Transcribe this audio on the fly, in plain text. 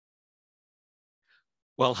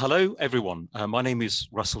Well, hello, everyone. My name is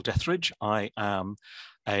Russell Dethridge. I am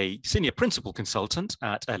a senior principal consultant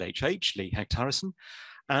at LHH, Lee Hecht Harrison,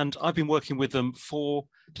 and I've been working with them for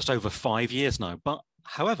just over 5 years now. But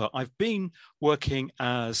however, I've been working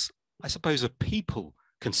as, I suppose, a people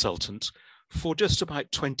consultant for just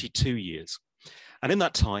about 22 years. And in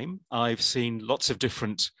that time, I've seen lots of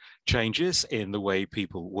different changes in the way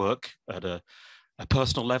people work at a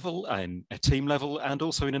personal level and a team level, and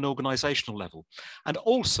also in an organizational level, and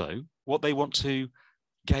also what they want to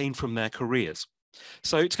gain from their careers.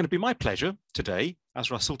 So it's going to be my pleasure today,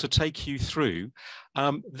 as Russell, to take you through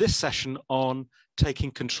this session on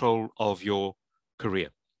taking control of your career.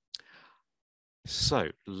 So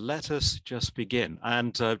let us just begin,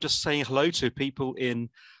 and just saying hello to people in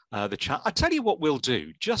the chat. I'll tell you what we'll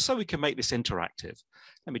do, just so we can make this interactive.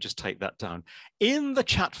 Let me just take that down. In the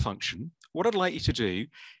chat function, what I'd like you to do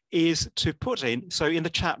is to put in, so in the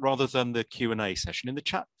chat rather than the Q&A session, in the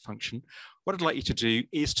chat function, what I'd like you to do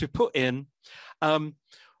is to put in,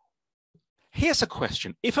 here's a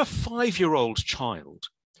question. If a 5-year-old child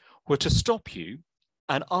were to stop you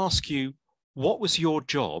and ask you, what was your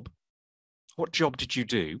job? What job did you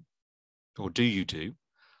do, or do you do?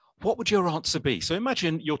 What would your answer be? So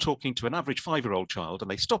imagine you're talking to an average 5-year-old child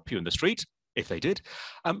and they stop you in the street, if they did.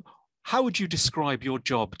 How would you describe your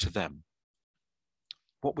job to them?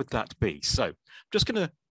 What would that be? So I'm just going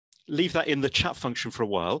to leave that in the chat function for a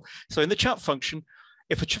while. So in the chat function,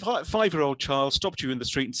 if a 5-year-old child stopped you in the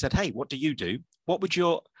street and said, hey, what do you do? What would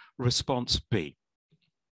your response be?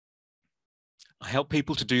 I help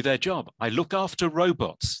people to do their job. I look after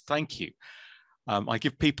robots. Thank you. I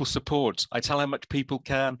give people support. I tell how much people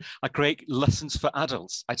can. I create lessons for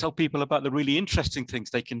adults. I tell people about the really interesting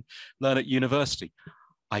things they can learn at university.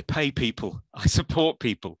 I pay people. I support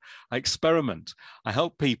people. I experiment. I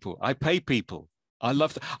help people. I pay people. I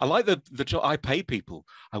like the job. I pay people.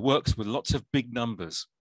 I work with lots of big numbers.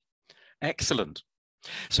 Excellent.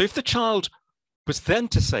 So if the child was then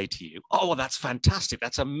to say to you, oh, that's fantastic.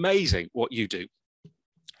 That's amazing what you do.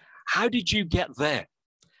 How did you get there?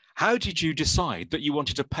 How did you decide that you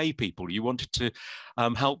wanted to pay people? You wanted to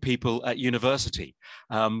help people at university.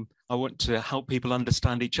 I want to help people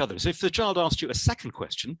understand each other. So if the child asked you a second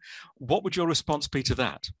question, what would your response be to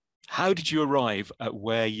that? How did you arrive at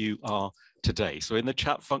where you are today? So in the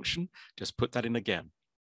chat function, just put that in again.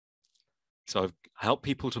 So I've helped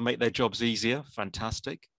people to make their jobs easier.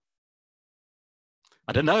 Fantastic.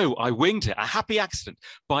 I don't know, I winged it, a happy accident,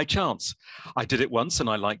 by chance. I did it once and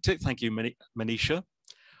I liked it. Thank you, Manisha.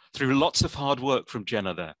 Through lots of hard work from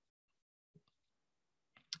Jenna there.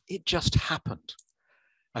 It just happened.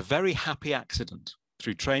 A very happy accident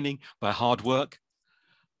through training, by hard work.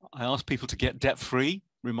 I asked people to get debt-free,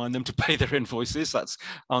 remind them to pay their invoices. That's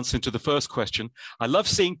answering to the first question. I love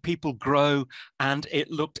seeing people grow, and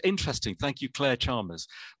it looked interesting. Thank you, Claire Chalmers.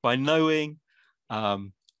 By knowing,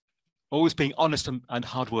 always being honest and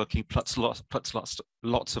hardworking, plus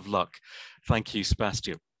lots of luck. Thank you,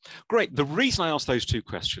 Sebastian. Great. The reason I ask those two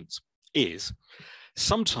questions is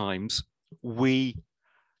sometimes we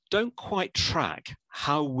don't quite track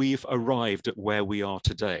how we've arrived at where we are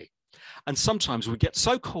today. And sometimes we get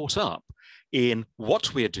so caught up in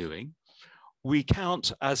what we're doing, we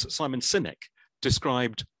can't, as Simon Sinek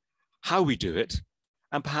described, how we do it,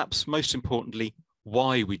 and perhaps most importantly,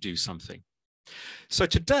 why we do something. So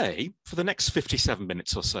today, for the next 57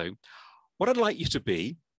 minutes or so, what I'd like you to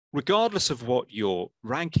be, regardless of what your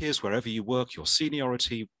rank is, wherever you work, your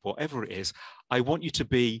seniority, whatever it is, I want you to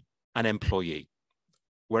be an employee.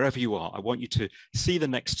 Wherever you are, I want you to see the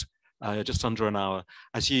next just under an hour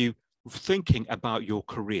as you thinking about your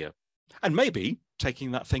career. And maybe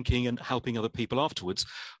taking that thinking and helping other people afterwards,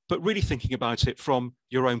 but really thinking about it from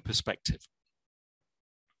your own perspective.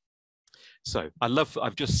 So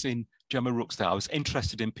I've just seen Gemma Rooks there. I was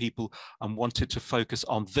interested in people and wanted to focus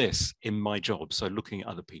on this in my job. So looking at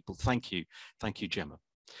other people. Thank you, Gemma.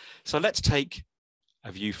 So let's take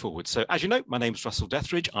a view forward. So as you know, my name is Russell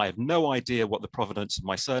Dethridge. I have no idea what the provenance of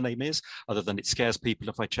my surname is, other than it scares people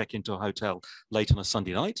if I check into a hotel late on a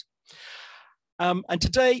Sunday night. And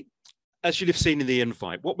today, as you'll have seen in the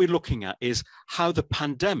invite, what we're looking at is how the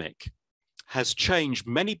pandemic has changed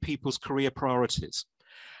many people's career priorities.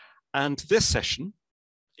 And this session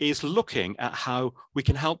is looking at how we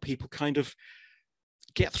can help people kind of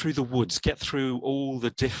get through the woods, get through all the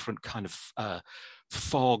different kind of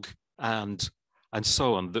fog and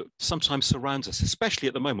so on that sometimes surrounds us, especially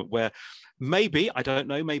at the moment where maybe, I don't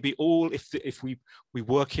know, maybe if we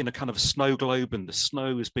work in a kind of snow globe and the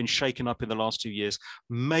snow has been shaken up in the last 2 years,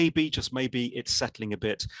 maybe, just maybe it's settling a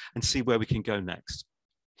bit, and see where we can go next.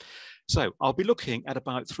 So I'll be looking at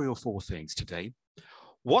about 3 or 4 things today.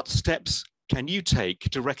 What steps can you take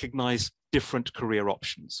to recognize different career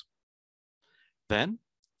options? Then,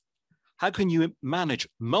 how can you manage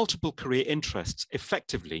multiple career interests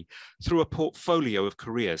effectively through a portfolio of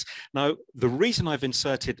careers? Now, the reason I've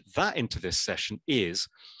inserted that into this session is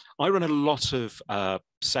I run a lot of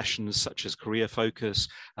sessions such as Career Focus,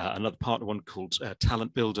 another partner one called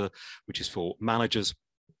Talent Builder, which is for managers.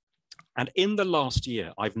 And in the last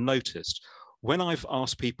year, I've noticed when I've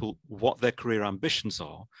asked people what their career ambitions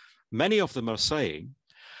are, many of them are saying,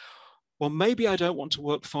 well, maybe I don't want to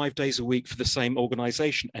work 5 days a week for the same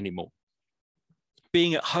organization anymore.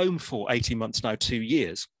 Being at home for 18 months now, 2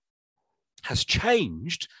 years, has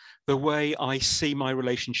changed the way I see my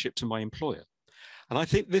relationship to my employer. And I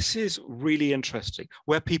think this is really interesting.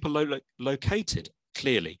 Where people are located,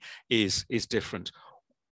 clearly, is different.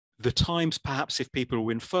 The times, perhaps, if people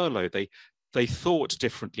were in furlough, they thought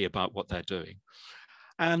differently about what they're doing.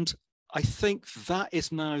 And I think that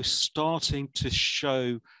is now starting to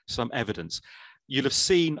show some evidence. You'll have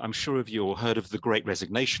seen, I'm sure of you, or heard of the Great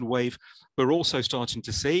Resignation wave. We're also starting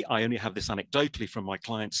to see, I only have this anecdotally from my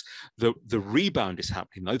clients, the rebound is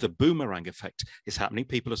happening, though, the boomerang effect is happening.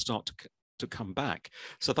 People are starting to come back.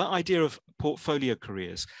 So that idea of portfolio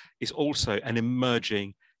careers is also an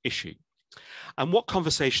emerging issue. And what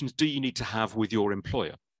conversations do you need to have with your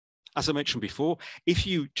employer? As I mentioned before, if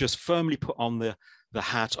you just firmly put on the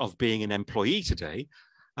hat of being an employee today,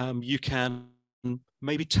 you can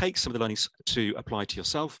maybe take some of the learnings to apply to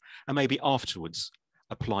yourself and maybe afterwards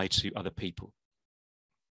apply to other people.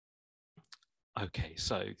 Okay,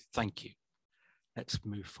 so thank you. Let's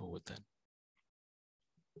move forward then.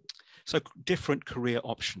 So different career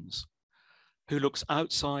options. Who looks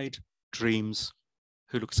outside, dreams.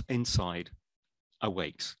 Who looks inside,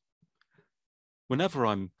 awakes. Whenever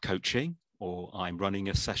I'm coaching or I'm running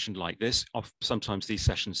a session like this, sometimes these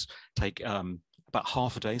sessions take about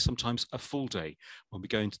half a day, sometimes a full day when we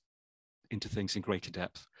go into things in greater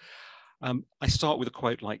depth. I start with a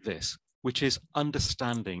quote like this, which is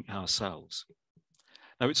understanding ourselves.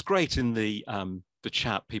 Now, it's great in the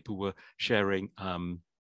chat, people were sharing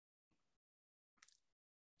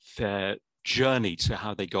their journey to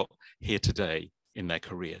how they got here today in their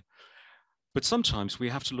career. But sometimes we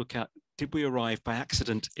have to look at, did we arrive by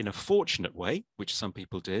accident in a fortunate way, which some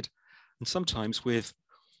people did, and sometimes with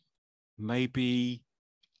maybe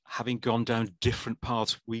having gone down different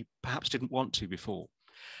paths we perhaps didn't want to before.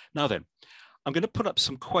 Now then, I'm going to put up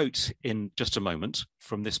some quotes in just a moment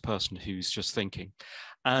from this person who's just thinking,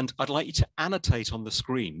 and I'd like you to annotate on the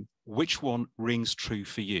screen which one rings true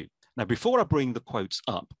for you. Now, before I bring the quotes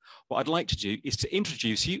up, what I'd like to do is to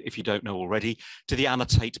introduce you, if you don't know already, to the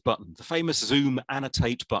annotate button, the famous Zoom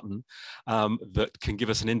annotate button that can give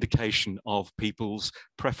us an indication of people's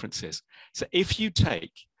preferences. So if you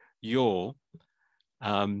take your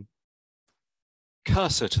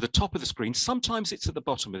cursor to the top of the screen, sometimes it's at the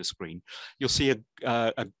bottom of the screen, you'll see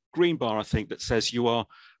a green bar, I think, that says you are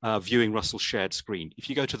viewing Russell's shared screen. If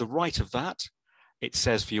you go to the right of that, it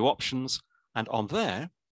says view options, and on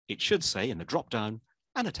there, it should say in the drop-down,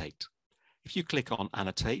 annotate. If you click on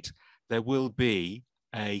annotate, there will be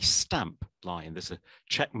a stamp line. There's a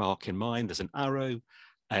check mark in mine, there's an arrow,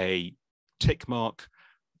 a tick mark,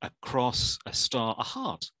 a cross, a star, a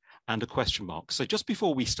heart, and a question mark. So just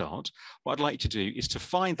before we start, what I'd like you to do is to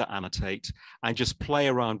find that annotate and just play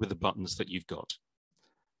around with the buttons that you've got.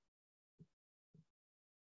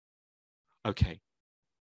 Okay.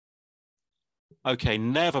 Okay,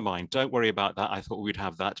 never mind. Don't worry about that. I thought we'd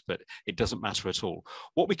have that, but it doesn't matter at all.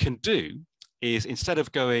 What we can do is, instead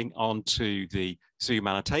of going on to the Zoom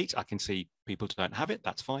annotate, I can see people don't have it.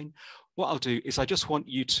 That's fine. What I'll do is I just want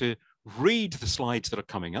you to read the slides that are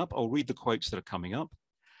coming up, or read the quotes that are coming up,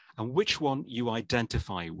 and which one you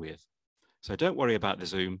identify with. So don't worry about the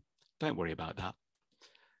Zoom. Don't worry about that.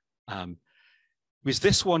 Was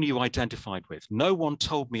this one you identified with? No one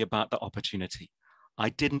told me about the opportunity. I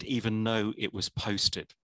didn't even know it was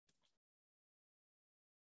posted.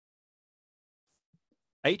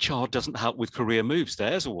 HR doesn't help with career moves.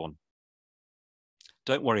 There's a one.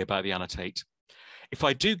 Don't worry about the annotate. If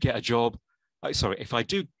I do get a job, if I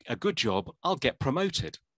do a good job, I'll get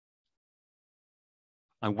promoted.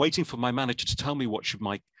 I'm waiting for my manager to tell me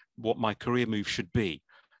what my career move should be.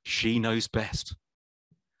 She knows best.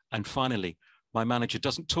 And finally, my manager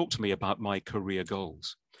doesn't talk to me about my career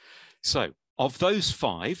goals. So of those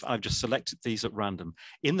 5, I've just selected these at random.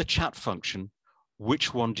 In the chat function,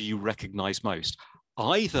 which one do you recognize most?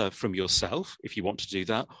 Either from yourself, if you want to do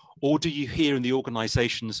that, or do you hear in the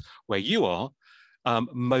organizations where you are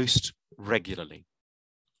most regularly?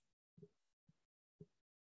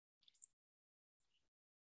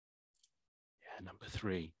 And number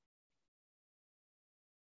 3.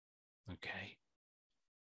 Okay,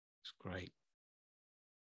 it's great.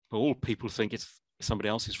 But all people think it's somebody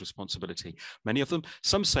else's responsibility. Many of them,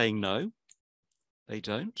 some saying no, they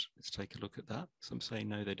don't. Let's take a look at that. Some say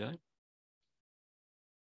no, they don't.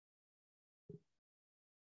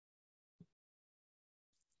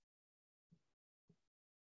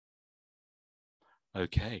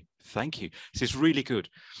 Okay, thank you. This is really good.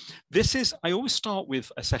 I always start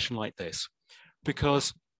with a session like this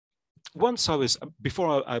because once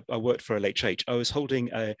before I worked for LHH, I was holding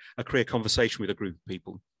a career conversation with a group of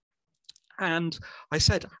people. And I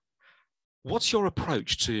said, what's your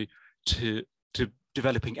approach to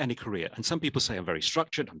developing any career? And some people say, I'm very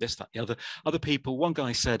structured, I'm this, that, the other. Other people, one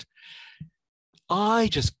guy said, I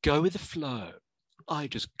just go with the flow. I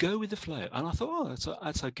just go with the flow. And I thought, oh,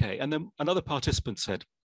 that's okay. And then another participant said,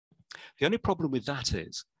 the only problem with that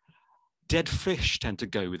is dead fish tend to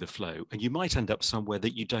go with the flow, and you might end up somewhere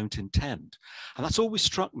that you don't intend. And that's always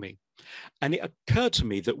struck me. And it occurred to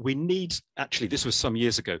me that we need, actually, this was some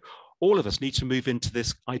years ago, all of us need to move into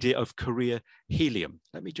this idea of career helium.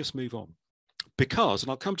 Let me just move on. Because, and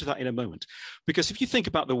I'll come to that in a moment, because if you think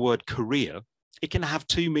about the word career, it can have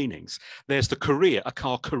 2 meanings. There's the career, a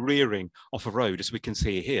car careering off a road, as we can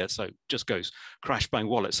see here. So it just goes crash, bang,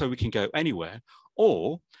 wallet, so we can go anywhere.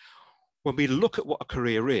 Or when we look at what a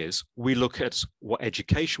career is, we look at what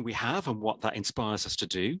education we have and what that inspires us to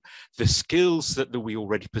do, the skills that we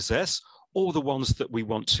already possess, or the ones that we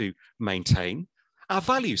want to maintain. Our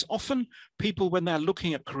values. Often people, when they're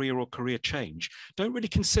looking at career or career change, don't really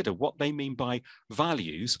consider what they mean by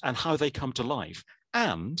values and how they come to life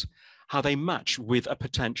and how they match with a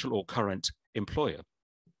potential or current employer.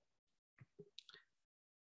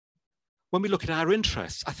 When we look at our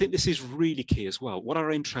interests, I think this is really key as well. What are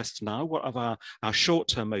our interests now? What are our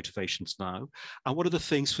short-term motivations now? And what are the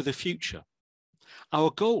things for the future?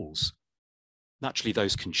 Our goals, naturally,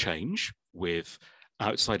 those can change with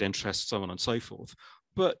outside interests, so on and so forth.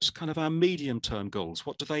 But kind of our medium-term goals,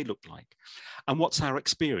 what do they look like? And what's our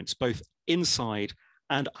experience, both inside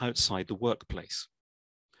and outside the workplace?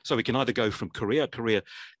 So we can either go from a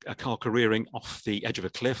car careering off the edge of a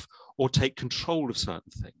cliff, or take control of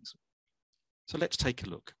certain things. So let's take a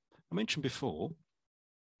look. I mentioned before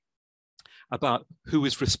about who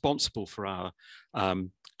is responsible for our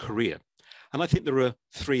career. And I think there are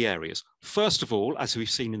 3 areas. First of all, as we've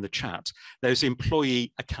seen in the chat, there's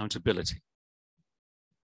employee accountability.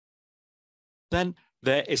 Then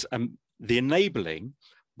there is the enabling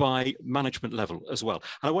by management level as well.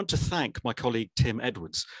 And I want to thank my colleague, Tim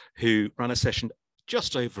Edwards, who ran a session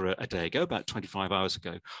just over a day ago, about 25 hours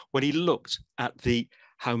ago, when he looked at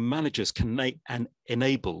how managers can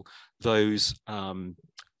enable those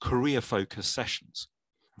career-focused sessions.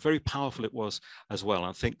 Very powerful it was as well.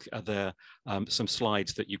 I think there are some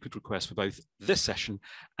slides that you could request for both this session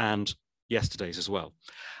and yesterday's as well.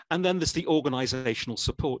 And then there's the organizational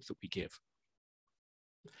support that we give.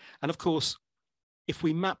 And of course, if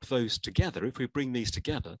we map those together, if we bring these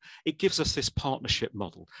together, it gives us this partnership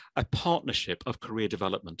model, a partnership of career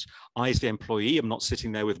development. I, as the employee, am not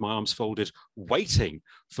sitting there with my arms folded, waiting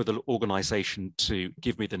for the organization to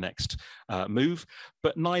give me the next move,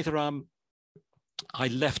 but neither am I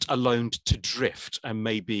left alone to drift and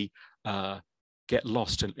maybe get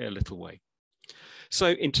lost in a little way.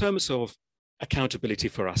 So in terms of accountability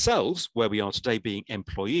for ourselves, where we are today being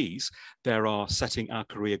employees, there are setting our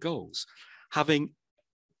career goals, having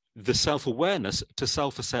the self-awareness to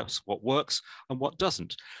self-assess what works and what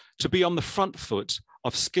doesn't, to be on the front foot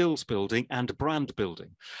of skills building and brand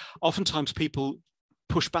building. Oftentimes people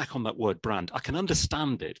push back on that word brand. I can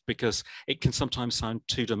understand it because it can sometimes sound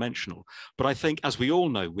two-dimensional. But I think, as we all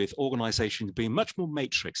know, with organizations being much more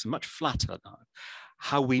matrix and much flatter now,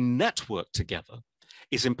 how we network together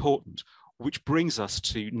is important, which brings us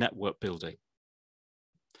to network building.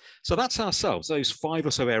 So that's ourselves. Those 5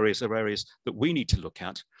 or so areas are areas that we need to look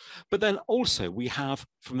at. But then also we have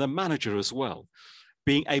from the manager as well,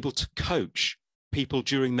 being able to coach people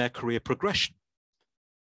during their career progression,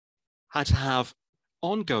 how to have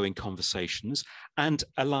ongoing conversations and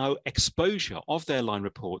allow exposure of their line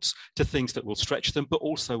reports to things that will stretch them, but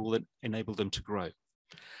also will enable them to grow.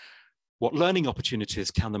 What learning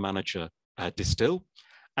opportunities can the manager distill,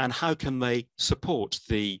 and how can they support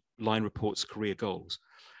the line report's career goals?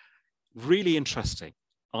 Really interesting,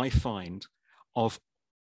 I find, of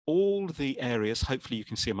all the areas. Hopefully you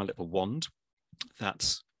can see my little wand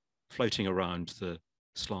that's floating around the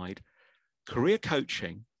slide. Career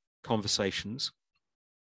coaching conversations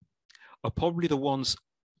are probably the ones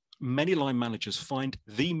many line managers find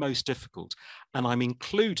the most difficult, and I'm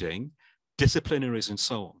including disciplinaries and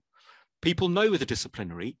so on, People know with a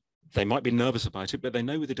disciplinary, they might be nervous about it, but they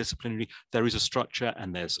know with a disciplinary, there is a structure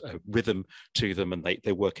and there's a rhythm to them, and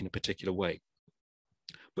they work in a particular way.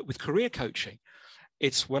 But with career coaching,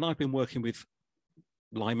 it's when I've been working with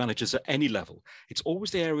line managers at any level, it's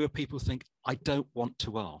always the area where people think, I don't want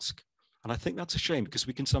to ask. And I think that's a shame, because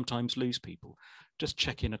we can sometimes lose people. Just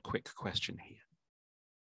check in a quick question here.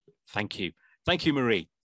 Thank you. Thank you, Marie.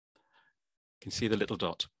 You can see the little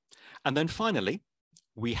dot. And then finally,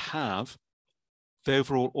 we have the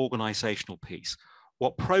overall organizational piece.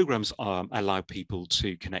 What programs allow people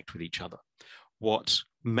to connect with each other? What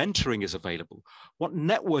mentoring is available? What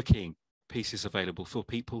networking piece is available for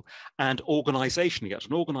people? And organizationally, at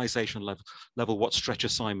an organizational level, what stretch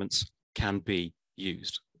assignments can be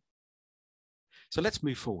used? So let's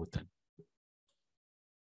move forward then.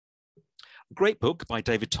 A great book by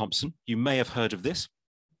David Thompson. You may have heard of this,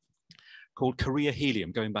 called Career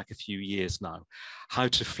Helium, going back a few years now. How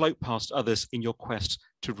to float past others in your quest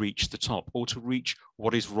to reach the top, or to reach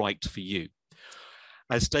what is right for you.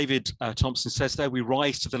 As David Thompson says there, we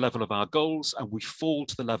rise to the level of our goals and we fall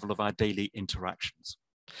to the level of our daily interactions.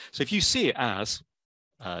 So if you see it as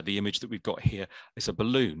the image that we've got here is a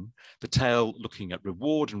balloon, the tail looking at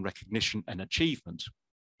reward and recognition and achievement.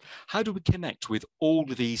 How do we connect with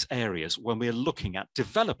all of these areas when we're looking at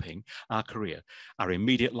developing our career? Our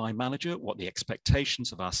immediate line manager, what the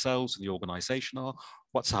expectations of ourselves and the organization are,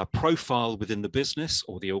 what's our profile within the business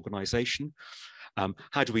or the organization,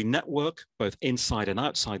 how do we network both inside and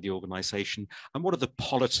outside the organization, and what are the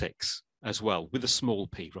politics as well, with a small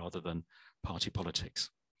p rather than party politics.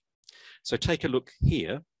 So take a look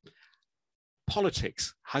here.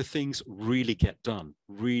 Politics, how things really get done,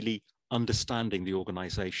 really understanding the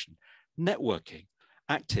organization. Networking,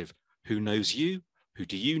 active, who knows you, who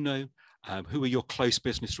do you know, who are your close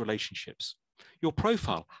business relationships. Your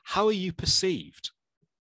profile, how are you perceived?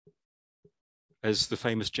 As the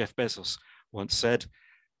famous Jeff Bezos once said,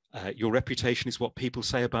 your reputation is what people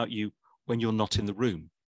say about you when you're not in the room.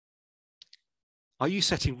 Are you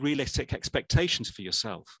setting realistic expectations for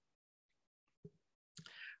yourself?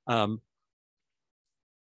 For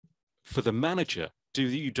the manager, do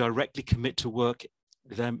you directly commit to work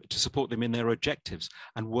them to support them in their objectives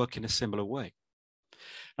and work in a similar way?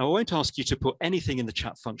 Now, I won't ask you to put anything in the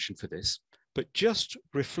chat function for this, but just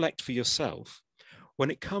reflect for yourself when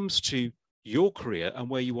it comes to your career and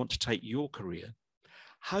where you want to take your career.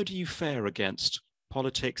 How do you fare against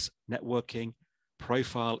politics, networking,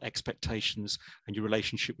 profile, expectations, and your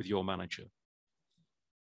relationship with your manager?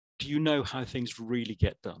 Do you know how things really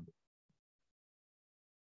get done?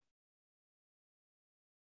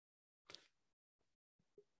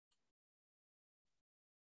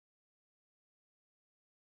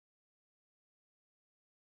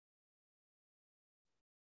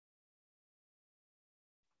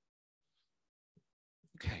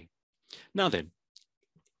 Okay, now then,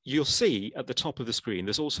 you'll see at the top of the screen,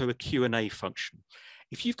 there's also a Q&A function.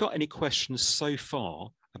 If you've got any questions so far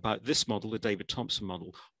about this model, the David Thompson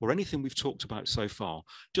model, or anything we've talked about so far,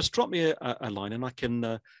 just drop me a line and I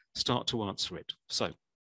can start to answer it. So,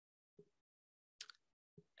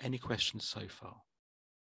 any questions so far?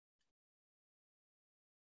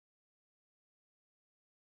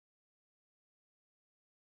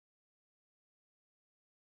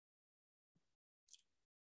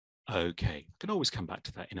 Okay, I can always come back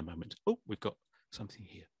to that in a moment. Oh, we've got something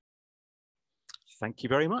here. Thank you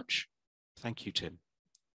very much. Thank you, Tim.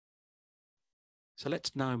 So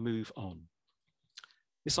let's now move on.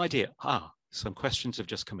 This idea, some questions have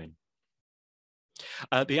just come in.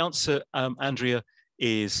 The answer, Andrea,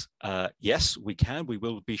 is yes, we can. We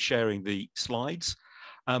will be sharing the slides.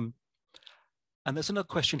 And there's another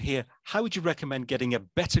question here. How would you recommend getting a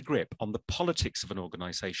better grip on the politics of an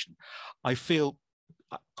organization? I feel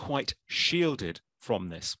quite shielded from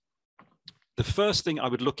this. The first thing I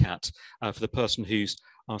would look at for the person who's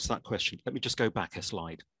asked that question, let me just go back a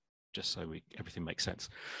slide, just so everything makes sense.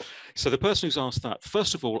 So the person who's asked that,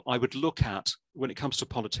 first of all, I would look at, when it comes to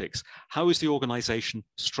politics, how is the organization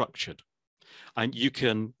structured? And you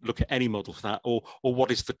can look at any model for that, or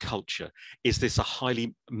what is the culture? Is this a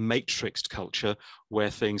highly matrixed culture where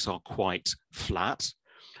things are quite flat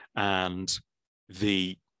and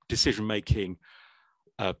the decision-making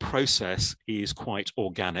process is quite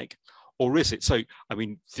organic? Or is it? So, I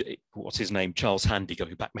mean, what's his name? Charles Handy,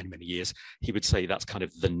 going back many, many years, he would say that's kind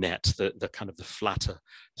of the net, the kind of the flatter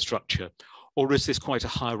structure. Or is this quite a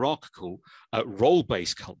hierarchical,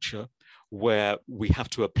 role-based culture where we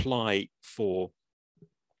have to apply for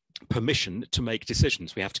permission to make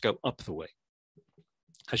decisions? We have to go up the way,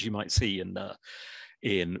 as you might see in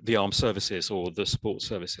the armed services or the support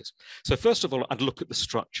services. So first of all, I'd look at the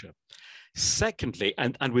structure. Secondly,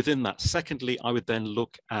 and within that, secondly, I would then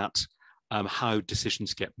look at how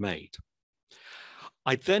decisions get made.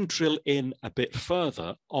 I'd then drill in a bit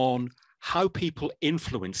further on how people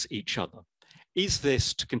influence each other. Is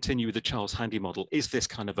this, to continue with the Charles Handy model, is this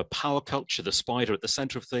kind of a power culture, the spider at the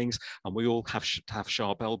center of things, and we all have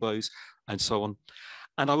sharp elbows and so on?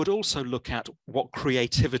 And I would also look at what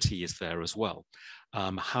creativity is there as well,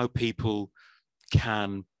 how people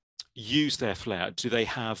can use their flair. Do they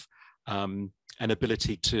have an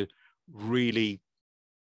ability to really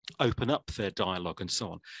open up their dialogue and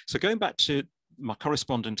so on? So going back to my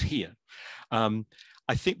correspondent here,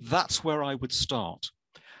 I think that's where I would start.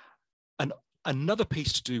 And another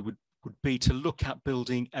piece to do would be to look at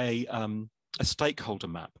building a stakeholder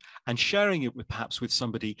map and sharing it with perhaps with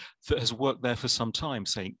somebody that has worked there for some time,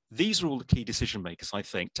 saying, these are all the key decision makers, I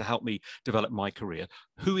think, to help me develop my career.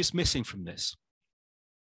 Who is missing from this?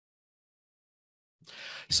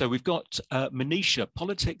 So we've got Manisha,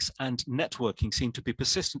 politics and networking seem to be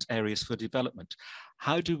persistent areas for development.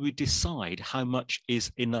 How do we decide how much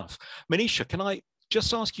is enough? Manisha, can I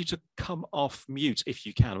just ask you to come off mute if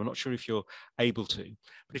you can? I'm not sure if you're able to,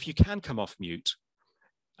 but if you can come off mute,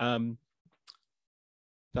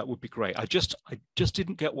 that would be great. I just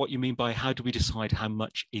didn't get what you mean by how do we decide how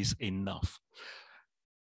much is enough?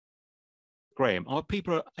 Graham, are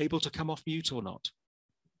people able to come off mute or not?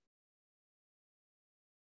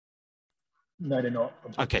 No, they're not.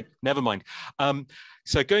 Okay, never mind.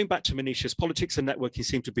 So going back to Manisha's, politics and networking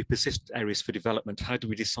seem to be persistent areas for development. How do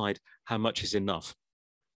we decide how much is enough?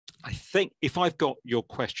 I think if I've got your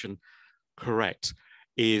question correct,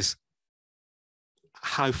 is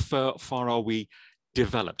how far are we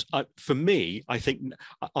developed? For me, I think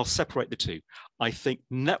I'll separate the two. I think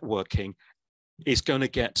networking is going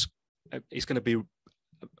to be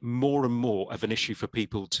more and more of an issue for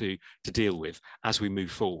people to deal with as we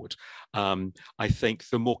move forward. I think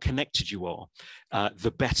the more connected you are,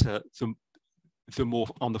 the better, the more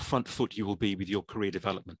on the front foot you will be with your career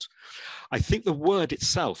development. I think the word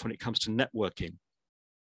itself, when it comes to networking,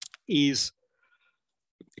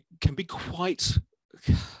 can be quite,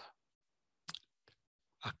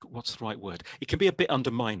 what's the right word? It can be a bit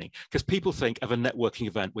undermining, because people think of a networking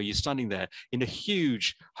event where you're standing there in a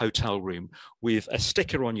huge hotel room with a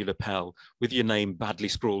sticker on your lapel with your name badly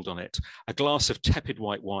scrawled on it, a glass of tepid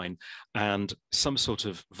white wine, and some sort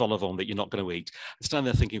of vol au vent that you're not going to eat. And stand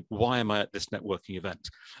there thinking, why am I at this networking event?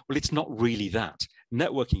 Well, it's not really that.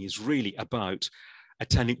 Networking is really about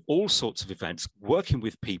attending all sorts of events, working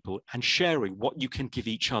with people and sharing what you can give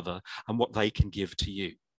each other and what they can give to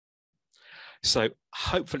you. So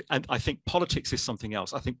hopefully, and I think politics is something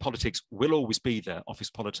else. I think politics will always be there, office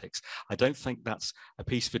politics. I don't think that's a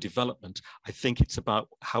piece for development. I think it's about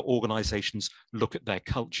how organizations look at their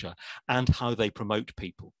culture and how they promote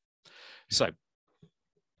people. So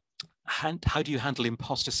how do you handle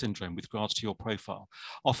imposter syndrome with regards to your profile?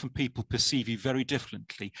 Often people perceive you very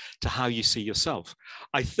differently to how you see yourself.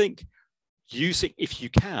 I think if you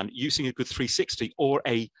can, using a good 360 or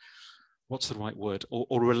what's the right word,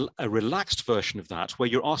 or a relaxed version of that, where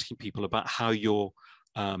you're asking people about how you're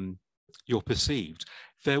perceived.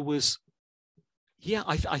 There was, yeah,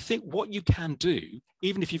 I think what you can do,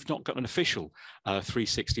 even if you've not got an official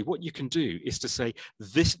 360, what you can do is to say,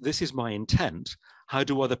 this is my intent. How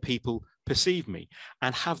do other people perceive me?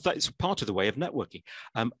 And have that as part of the way of networking,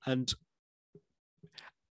 and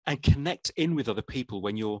connect in with other people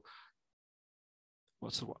when you're,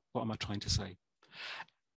 what am I trying to say?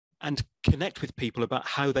 And connect with people about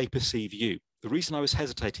how they perceive you. The reason I was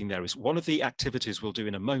hesitating there is one of the activities we'll do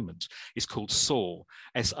in a moment is called SOAR,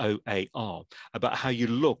 S-O-A-R, about how you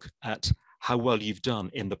look at how well you've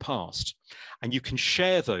done in the past. And you can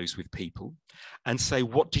share those with people and say,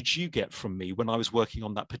 what did you get from me when I was working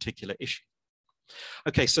on that particular issue?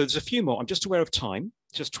 Okay, so there's a few more. I'm just aware of time,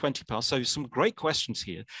 just 20 past. So some great questions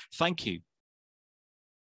here. Thank you.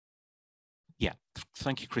 Yeah,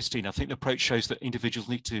 thank you, Christine. I think the approach shows that individuals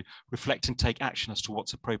need to reflect and take action as to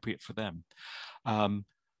what's appropriate for them.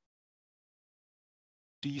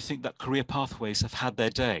 Do you think that career pathways have had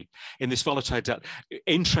their day in this volatile data?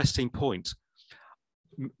 Interesting point.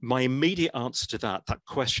 My immediate answer to that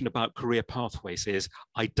question about career pathways is,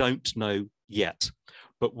 I don't know yet.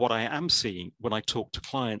 But what I am seeing when I talk to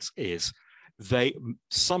clients is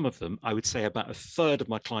some of them, I would say about a third of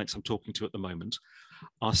my clients I'm talking to at the moment,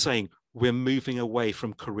 are saying, we're moving away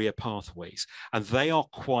from career pathways. And they are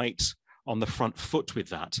quite on the front foot with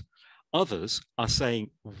that. Others are saying,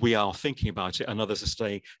 we are thinking about it, and others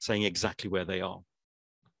are saying exactly where they are.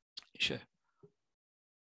 Sure.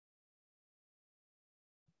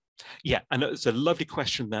 Yeah, and it's a lovely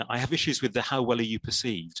question there. I have issues with the how well are you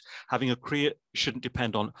perceived. Having a career shouldn't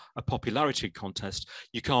depend on a popularity contest.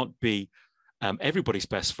 You can't be everybody's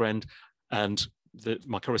best friend. And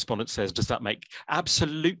my correspondent says, does that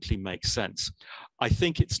absolutely make sense? I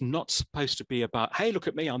think it's not supposed to be about, hey, look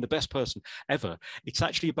at me, I'm the best person ever. It's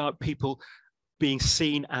actually about people being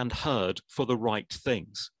seen and heard for the right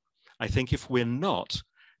things. I think if we're not,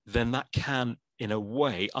 then that can, in a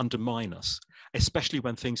way, undermine us, especially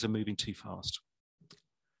when things are moving too fast.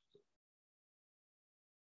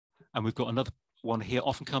 And we've got another one here.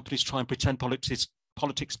 Often companies try and pretend politics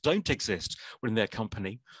don't exist within their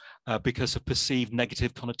company because of perceived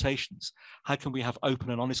negative connotations. How can we have open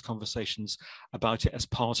and honest conversations about it as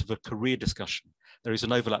part of a career discussion? There is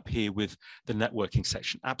an overlap here with the networking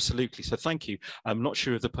section. Absolutely. So thank you. I'm not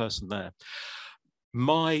sure of the person there.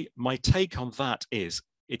 My take on that is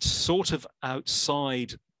it's sort of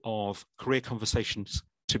outside of career conversations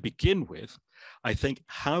to begin with. I think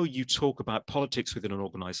how you talk about politics within an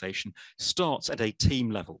organization starts at a team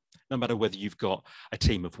level, no matter whether you've got a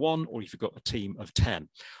team of 1 or if you've got a team of 10,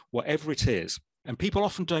 whatever it is. And people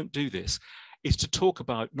often don't do this, is to talk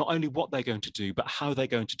about not only what they're going to do, but how they're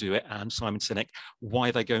going to do it, and Simon Sinek,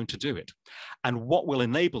 why they're going to do it, and what will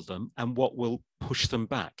enable them and what will push them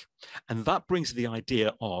back. And that brings the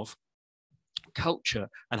idea of culture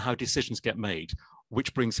and how decisions get made,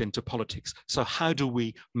 which brings into politics. So how do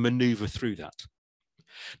we maneuver through that?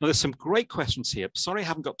 Now, there's some great questions here. Sorry, I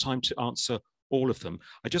haven't got time to answer all of them.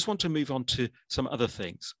 I just want to move on to some other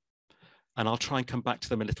things, and I'll try and come back to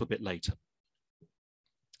them a little bit later.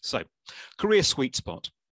 So, career sweet spot.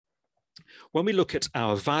 When we look at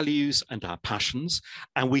our values and our passions,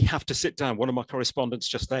 and we have to sit down, one of my correspondents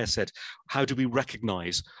just there said, how do we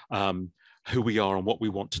recognize who we are and what we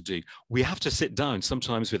want to do? We have to sit down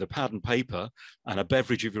sometimes with a pad and paper and a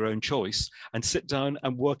beverage of your own choice and sit down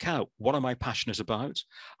and work out, what am I passionate about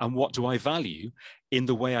and what do I value in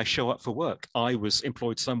the way I show up for work? I was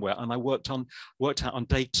employed somewhere and I worked out on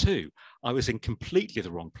day 2. I was in completely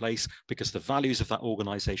the wrong place because the values of that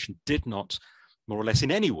organization did not, more or less in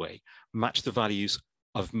any way, match the values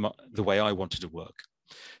of the way I wanted to work.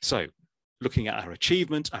 So looking at our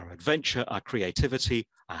achievement, our adventure, our creativity,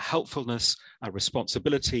 our helpfulness, our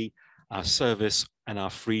responsibility, our service, and our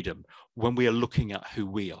freedom when we are looking at who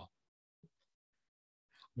we are.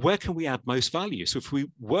 Where can we add most value? So if we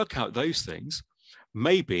work out those things,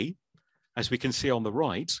 maybe, as we can see on the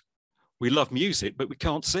right, we love music, but we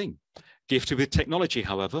can't sing. Gifted with technology,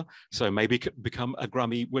 however, so maybe become a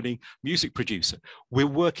Grammy-winning music producer. We're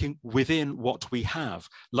working within what we have.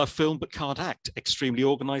 Love film, but can't act. Extremely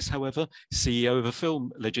organized, however, CEO of a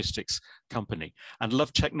film logistics company. And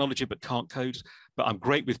love technology, but can't code, but I'm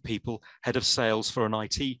great with people, head of sales for an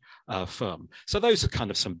IT firm. So those are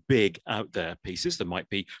kind of some big out there pieces. There might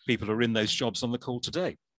be people who are in those jobs on the call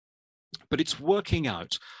today. But it's working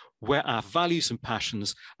out where our values and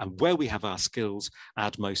passions and where we have our skills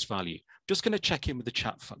add most value. Just going to check in with the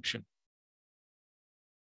chat function.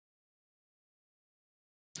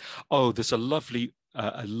 Oh, there's a lovely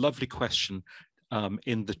question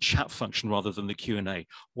in the chat function rather than the Q&A.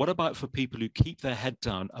 What about for people who keep their head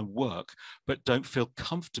down and work, but don't feel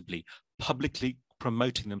comfortably publicly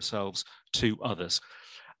promoting themselves to others?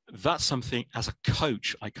 That's something, as a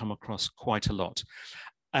coach, I come across quite a lot.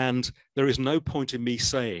 And there is no point in me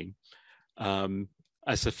saying,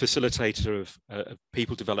 as a facilitator of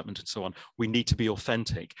people development and so on, we need to be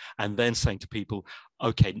authentic, and then saying to people,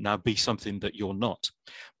 okay, now be something that you're not.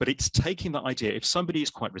 But it's taking that idea, if somebody is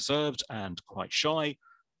quite reserved and quite shy,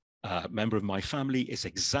 a member of my family is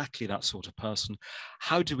exactly that sort of person,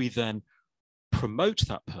 how do we then promote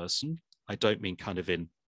that person? I don't mean kind of in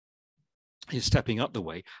stepping up the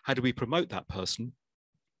way. How do we promote that person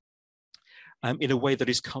in a way that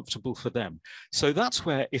is comfortable for them? So that's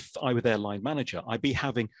where, if I were their line manager, I'd be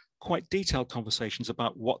having quite detailed conversations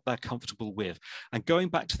about what they're comfortable with. And going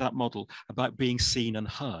back to that model about being seen and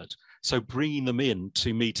heard. So bringing them in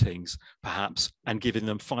to meetings, perhaps, and giving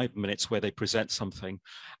them 5 minutes where they present something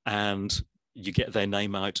and you get their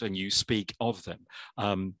name out and you speak of them.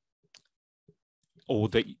 Or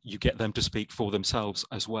that you get them to speak for themselves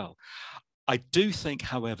as well. I do think,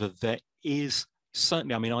 however, there is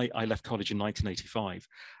certainly, I mean, I left college in 1985,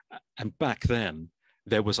 and back then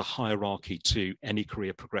there was a hierarchy to any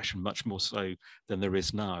career progression, much more so than there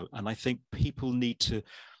is now. And I think people need to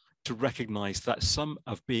recognize that some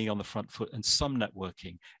of being on the front foot and some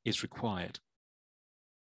networking is required.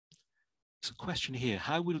 So question here,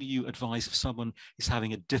 how will you advise if someone is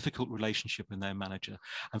having a difficult relationship with their manager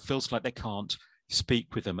and feels like they can't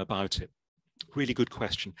speak with them about it? Really good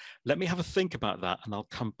question. Let me have a think about that and I'll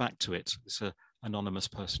come back to it. It's a anonymous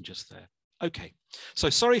person just there. Okay, so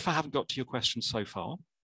sorry if I haven't got to your question so far.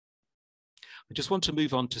 I just want to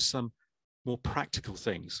move on to some more practical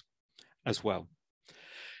things as well.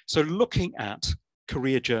 So looking at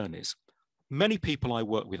career journeys, many people I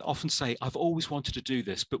work with often say, I've always wanted to do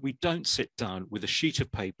this, but we don't sit down with a sheet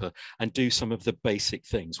of paper and do some of the basic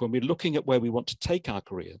things. When we're looking at where we want to take our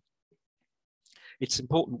career, it's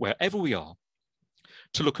important wherever we are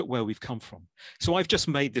to look at where we've come from. So I've just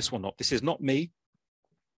made this one up. This is not me.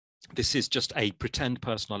 This is just a pretend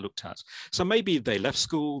person I looked at. So maybe they left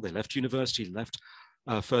school, they left university, left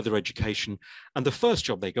further education. And the first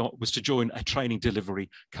job they got was to join a training delivery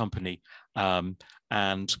company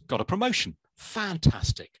and got a promotion.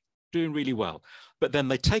 Fantastic, doing really well. But then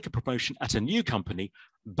they take a promotion at a new company,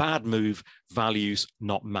 bad move, values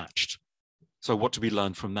not matched. So what do we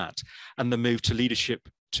learn from that? And the move to leadership,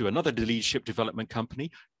 to another leadership development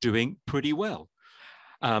company, doing pretty well.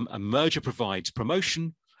 A merger provides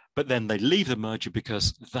promotion, but then they leave the merger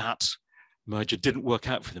because that merger didn't work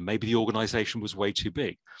out for them. Maybe the organization was way too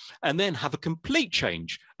big. And then have a complete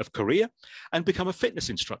change of career and become a fitness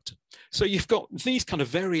instructor. So you've got these kind of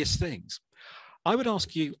various things. I would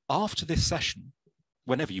ask you after this session,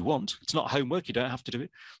 whenever you want, it's not homework, you don't have to do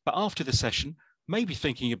it, but after the session, maybe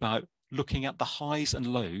thinking about looking at the highs and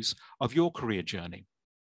lows of your career journey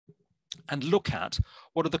and look at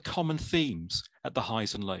what are the common themes at the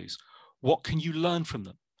highs and lows. What can you learn from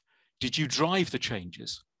them? Did you drive the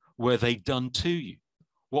changes? Were they done to you?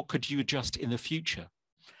 What could you adjust in the future?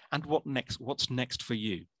 And what's next for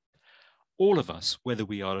you? All of us, whether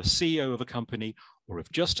we are a CEO of a company or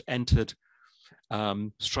have just entered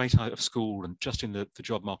straight out of school and just in the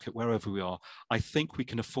job market, wherever we are, I think we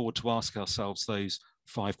can afford to ask ourselves those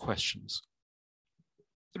 5 questions.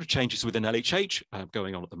 There are changes within LHH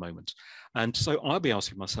going on at the moment. And so I'll be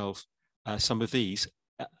asking myself some of these,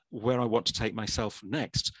 where I want to take myself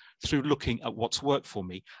next through looking at what's worked for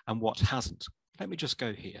me and what hasn't. Let me just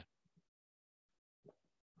go here.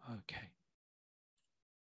 Okay.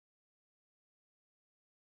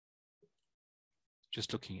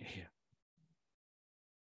 Just looking at here.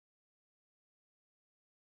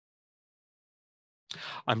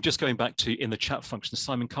 I'm just going back to, in the chat function,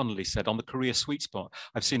 Simon Connolly said, on the career sweet spot,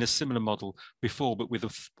 I've seen a similar model before, but with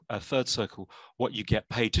a third circle, what you get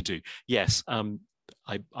paid to do. Yes, I'm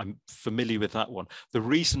familiar with that one. The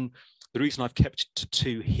reason I've kept to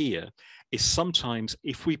 2 here is sometimes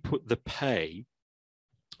if we put the pay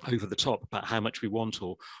over the top about how much we want,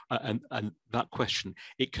 or and that question,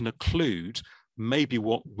 it can occlude maybe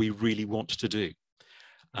what we really want to do.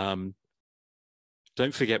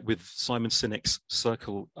 Don't forget, with Simon Sinek's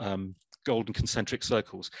circle, golden concentric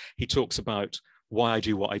circles, he talks about why I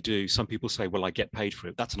do what I do. Some people say, well, I get paid for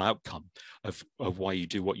it. That's an outcome of why you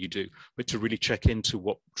do what you do. But to really check into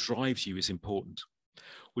what drives you is important.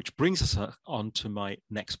 Which brings us on to my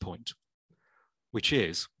next point, which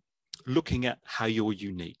is looking at how you're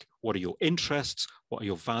unique. What are your interests? What are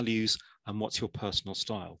your values? And what's your personal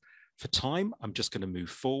style? For time, I'm just going to move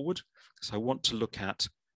forward because I want to look at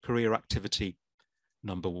career activity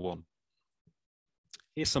number 1.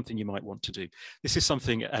 Here's something you might want to do. This is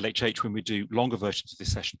something at LHH when we do longer versions of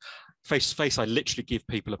this session. Face to face, I literally give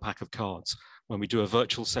people a pack of cards. When we do a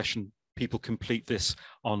virtual session, people complete this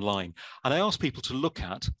online. And I ask people to look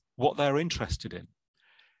at what they're interested in.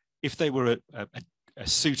 If they were a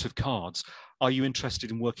suit of cards, are you interested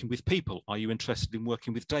in working with people? Are you interested in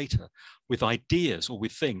working with data, with ideas, or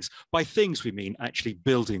with things? By things, we mean actually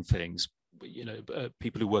building things. You know,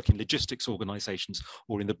 people who work in logistics organizations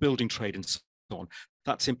or in the building trade and so on.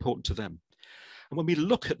 That's important to them. And when we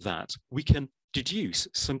look at that, we can deduce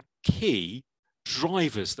some key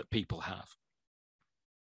drivers that people have.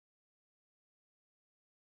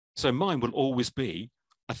 So mine will always be,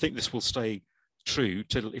 I think this will stay true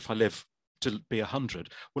till if I live to be 100,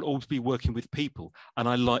 will always be working with people. And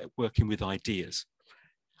I like working with ideas.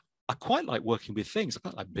 I quite like working with things. I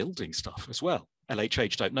quite like building stuff as well.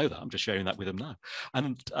 LHH don't know that. I'm just sharing that with them now.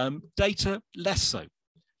 And data, less so.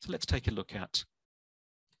 So let's take a look at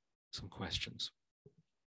some questions.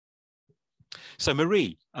 So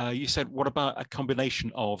Marie, you said, what about a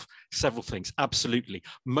combination of several things? Absolutely.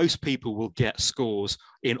 Most people will get scores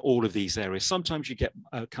in all of these areas. Sometimes you get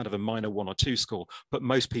kind of a minor 1 or 2 score, but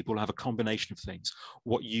most people have a combination of things.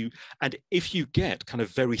 And if you get kind of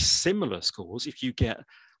very similar scores, if you get,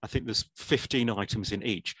 I think there's 15 items in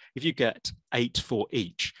each, if you get 8 for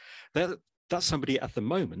each, that's somebody at the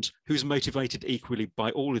moment who's motivated equally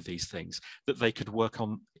by all of these things, that they could work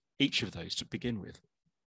on each of those to begin with.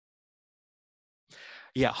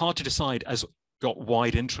 Yeah, hard to decide as got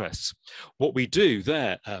wide interests. What we do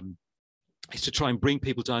there, is to try and bring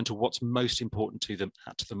people down to what's most important to them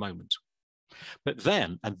at the moment. But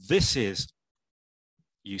then, and this is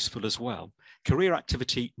useful as well, career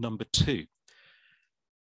activity number 2.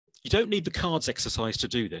 You don't need the cards exercise to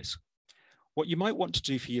do this. What you might want to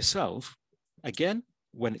do for yourself, again,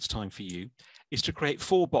 when it's time for you, is to create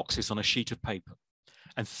 4 boxes on a sheet of paper.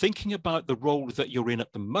 And thinking about the role that you're in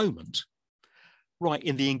at the moment, right,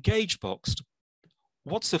 in the engage box,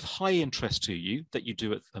 what's of high interest to you that you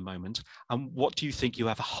do at the moment, and what do you think you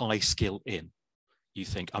have a high skill in? You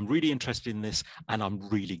think, I'm really interested in this and I'm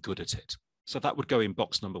really good at it. So that would go in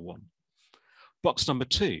box number 1. Box number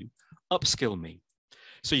 2, upskill me.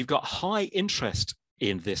 So you've got high interest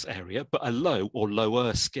in this area, but a low or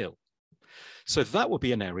lower skill. So that would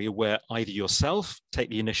be an area where either yourself take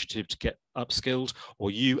the initiative to get upskilled, or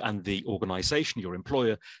you and the organization, your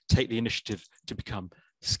employer, take the initiative to become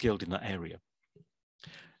skilled in that area.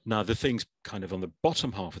 Now, the things kind of on the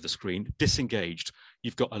bottom half of the screen, disengaged,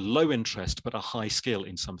 you've got a low interest, but a high skill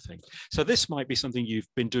in something. So this might be something you've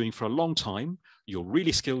been doing for a long time. You're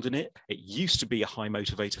really skilled in it. It used to be a high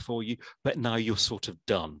motivator for you, but now you're sort of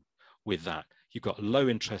done with that. You've got a low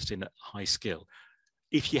interest in a high skill.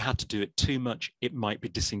 If you had to do it too much, it might be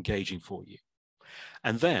disengaging for you.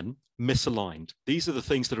 And then misaligned. These are the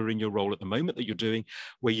things that are in your role at the moment that you're doing,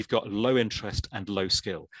 where you've got low interest and low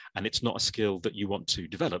skill. And it's not a skill that you want to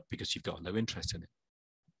develop because you've got low interest in it.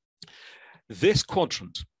 This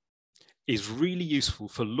quadrant is really useful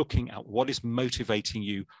for looking at what is motivating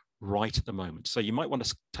you right at the moment. So you might want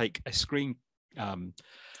to take a screen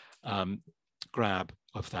grab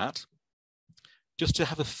of that, just to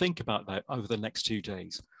have a think about that over the next 2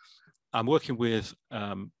 days. I'm working with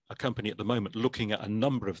a company at the moment looking at a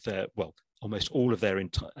number of their, well, almost all of their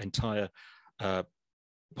entire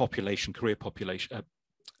population, career population,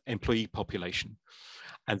 employee population.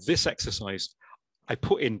 And this exercise, I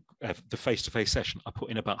put in the face-to-face session, I put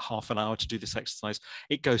in about half an hour to do this exercise.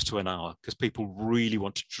 It goes to an hour because people really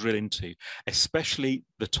want to drill into, especially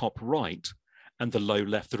the top right and the low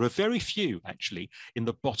left. There are very few actually in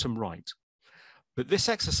the bottom right. But this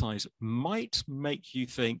exercise might make you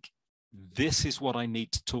think, this is what I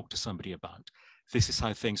need to talk to somebody about. This is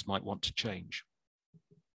how things might want to change.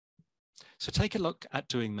 So take a look at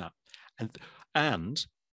doing that. And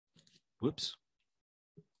whoops,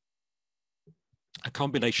 a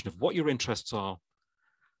combination of what your interests are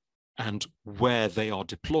and where they are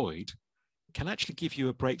deployed can actually give you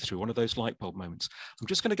a breakthrough, one of those light bulb moments. I'm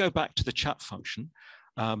just going to go back to the chat function.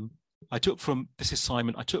 I took from, this is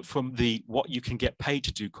Simon, I took from the what you can get paid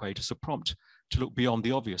to do quote as a prompt to look beyond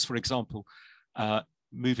the obvious. For example,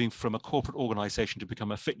 moving from a corporate organization to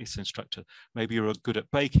become a fitness instructor. Maybe you're good at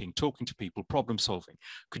baking, talking to people, problem solving.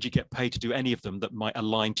 Could you get paid to do any of them that might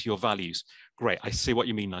align to your values? Great, I see what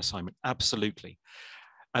you mean now, Simon, absolutely.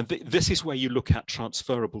 And this is where you look at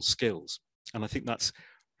transferable skills. And I think that's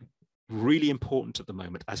really important at the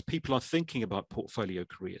moment as people are thinking about portfolio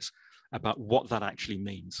careers, about what that actually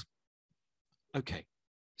means. Okay,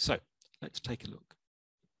 so let's take a look.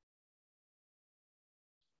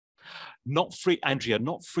 Not free, Andrea,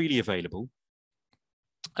 not freely available.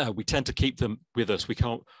 We tend to keep them with us. We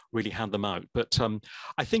can't really hand them out. But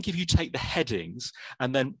I think if you take the headings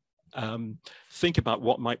and then think about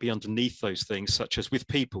what might be underneath those things, such as with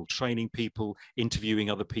people, training people, interviewing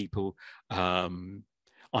other people,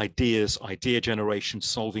 ideas, idea generation,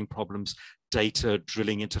 solving problems, data,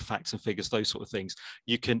 drilling into facts and figures, those sort of things,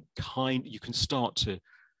 you can start to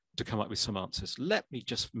come up with some answers. Let me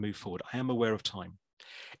just move forward. I am aware of time.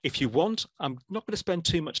 If you want, I'm not going to spend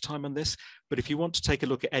too much time on this, but if you want to take a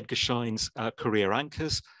look at Edgar Schein's career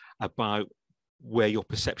anchors about where your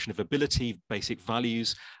perception of ability, basic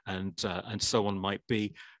values, and so on might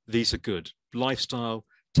be, these are good. Lifestyle,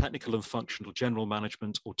 technical and functional, general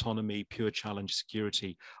management, autonomy, pure challenge,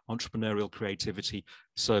 security, entrepreneurial creativity,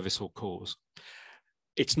 service or cause.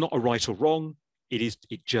 It's not a right or wrong. It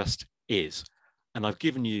just is. And I've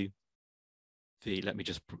given you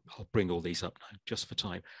I'll bring all these up now just for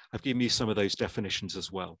time. I've given you some of those definitions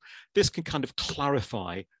as well. This can kind of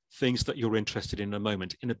clarify things that you're interested in a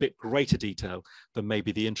moment in a bit greater detail than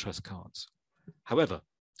maybe the interest cards. However,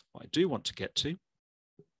 what I do want to get to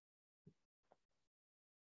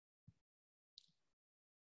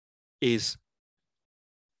is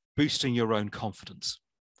boosting your own confidence.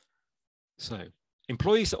 So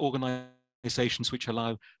employees at organizations which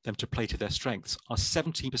allow them to play to their strengths are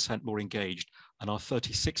 17% more engaged and are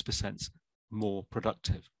 36% more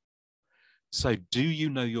productive. So do you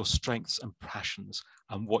know your strengths and passions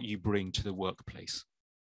and what you bring to the workplace?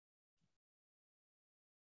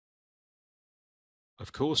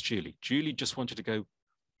 Of course, Julie. Julie just wanted to go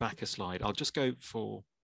back a slide. I'll just go for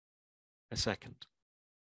a second.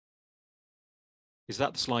 Is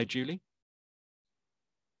that the slide, Julie?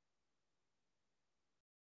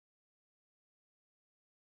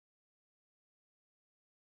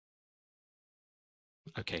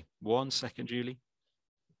 Okay, 1 second, Julie.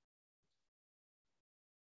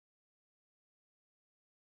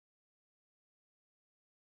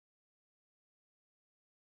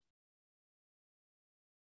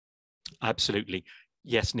 Absolutely.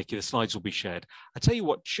 Yes, Nikki, the slides will be shared. I tell you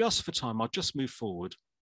what, just for time, I'll just move forward.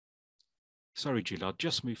 Sorry, Julie, I'll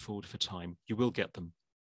just move forward for time. You will get them.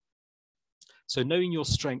 So knowing your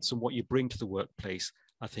strengths and what you bring to the workplace,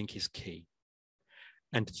 I think is key.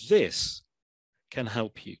 And this can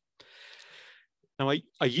help you. Now,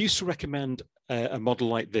 I used to recommend a model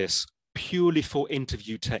like this purely for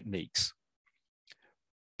interview techniques,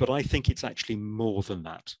 but I think it's actually more than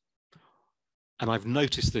that. And I've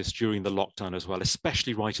noticed this during the lockdown as well,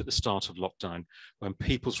 especially right at the start of lockdown, when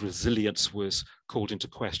people's resilience was called into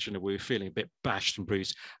question and we were feeling a bit bashed and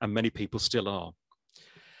bruised, and many people still are.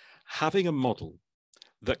 Having a model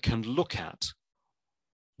that can look at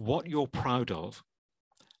what you're proud of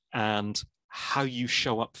and how you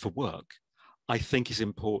show up for work, I think is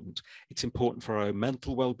important. It's important for our own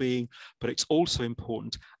mental well-being, but it's also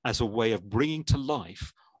important as a way of bringing to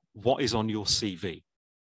life what is on your CV.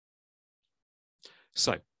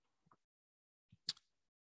 So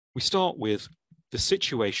we start with the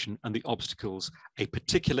situation and the obstacles a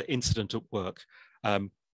particular incident at work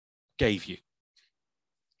gave you.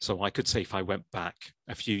 So I could say, if I went back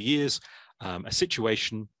a few years, a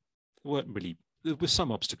situation weren't really, there were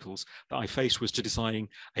some obstacles that I faced was to designing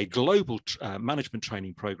a global management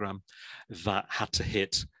training program that had to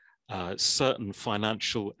hit certain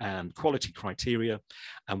financial and quality criteria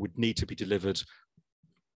and would need to be delivered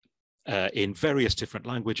in various different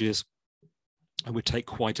languages, and would take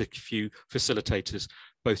quite a few facilitators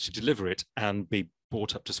both to deliver it and be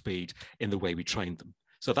brought up to speed in the way we trained them.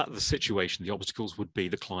 So that's the situation. The obstacles would be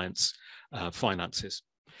the client's finances.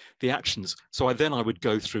 The actions, so I would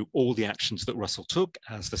go through all the actions that Russell took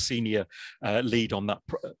as the senior lead on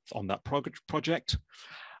that project.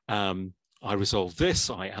 I resolved this,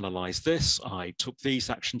 I analyzed this, I took these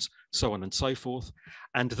actions, so on and so forth.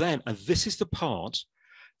 And then, and this is the part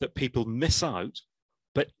that people miss out,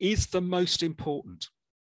 but is the most important,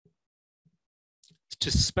 to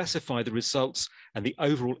specify the results and the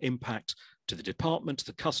overall impact to the department,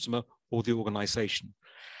 the customer, or the organization.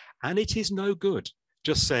 And it is no good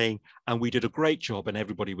just saying, and we did a great job and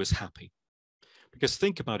everybody was happy. Because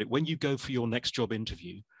think about it, when you go for your next job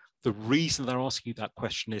interview, the reason they're asking you that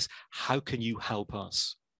question is, how can you help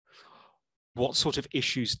us? What sort of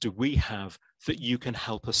issues do we have that you can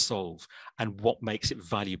help us solve, and what makes it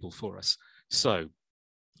valuable for us? So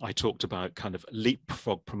I talked about kind of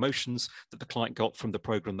leapfrog promotions that the client got from the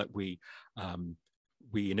program that we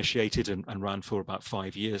initiated and ran for about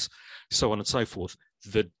 5 years, so on and so forth.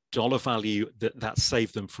 The dollar value that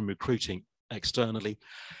saved them from recruiting externally.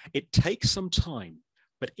 It takes some time,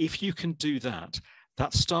 but if you can do that,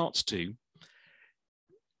 that starts to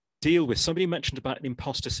deal with, somebody mentioned about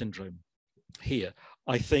imposter syndrome here.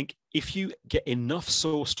 I think if you get enough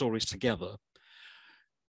source stories together,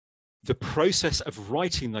 the process of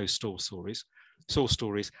writing those source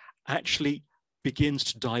stories actually begins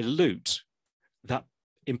to dilute that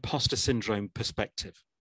imposter syndrome perspective.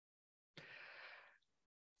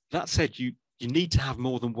 That said, you need to have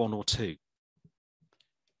more than one or two.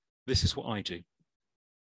 This is what I do.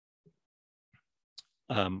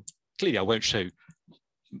 Clearly, I won't show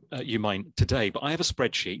you mine today, but I have a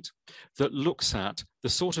spreadsheet that looks at the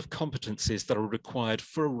sort of competencies that are required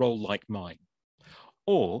for a role like mine,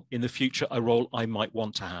 or in the future, a role I might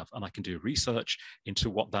want to have, and I can do research into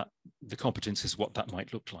what the competencies, what that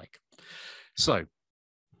might look like. So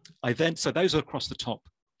so those are across the top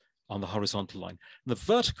on the horizontal line. And the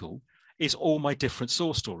vertical is all my different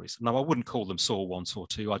source stories. Now, I wouldn't call them SOAR 1, SOAR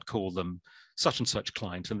 2, I'd call them such and such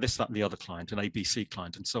client, and this, that, and the other client, an ABC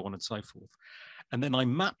client, and so on and so forth. And then I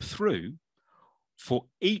map through, for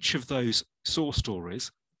each of those source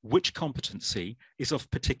stories, which competency is of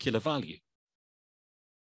particular value.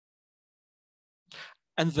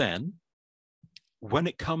 And then, when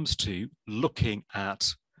it comes to looking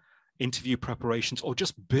at interview preparations or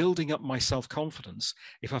just building up my self-confidence,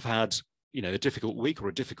 if I've had a difficult week or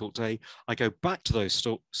a difficult day, I go back to those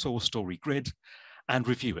source story grid and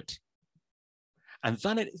review it. And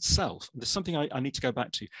that in itself, there's something I need to go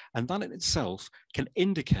back to, and that in itself can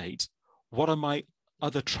indicate what are my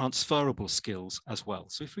other transferable skills as well.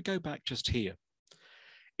 So if we go back just here,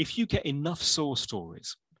 if you get enough source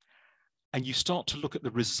stories and you start to look at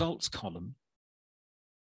the results column,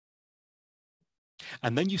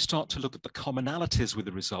 And then you start to look at the commonalities with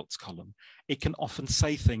the results column. It can often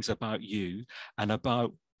say things about you and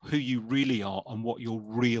about who you really are and what your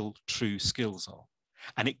real true skills are.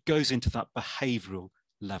 And it goes into that behavioral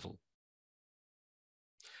level.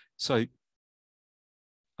 So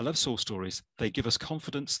I love source stories. They give us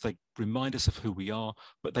confidence. They remind us of who we are,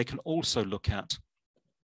 but they can also look at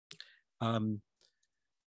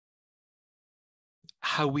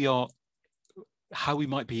how we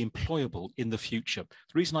might be employable in the future.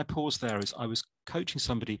 The reason I paused there is I was coaching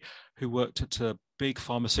somebody who worked at a big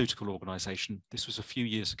pharmaceutical organization. This was a few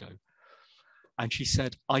years ago. And she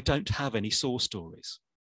said, I don't have any source stories.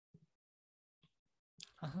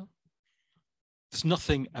 There's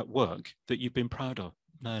nothing at work that you've been proud of.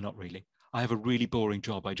 No, not really. I have a really boring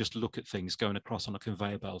job. I just look at things going across on a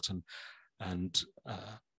conveyor belt and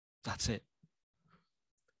that's it.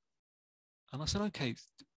 And I said, okay,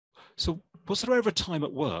 so was there ever a time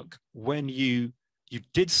at work when you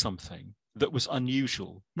did something that was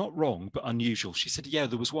unusual, not wrong, but unusual? She said, yeah,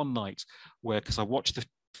 there was one night where, because I watched the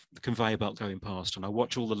conveyor belt going past and I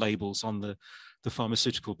watch all the labels on the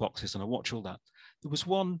pharmaceutical boxes and I watch all that. There was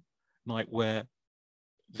one night where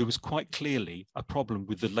there was quite clearly a problem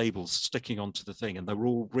with the labels sticking onto the thing and they were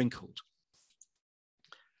all wrinkled.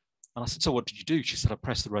 And I said, so what did you do? She said, I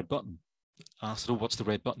pressed the red button. And I said, oh, what's the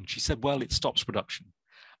red button? She said, well, it stops production.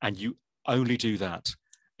 And you only do that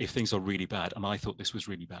if things are really bad. And I thought this was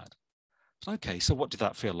really bad. So, okay, so what did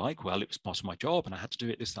that feel like? Well, it was part of my job and I had to do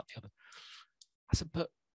it, this, that, the other. I said, but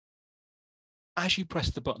as you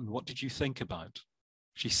pressed the button, what did you think about?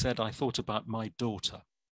 She said, I thought about my daughter.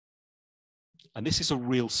 And this is a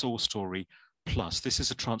real source story plus. This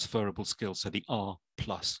is a transferable skill, so the R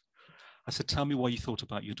plus. I said, tell me why you thought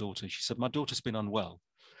about your daughter. She said, my daughter's been unwell.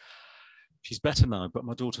 She's better now, but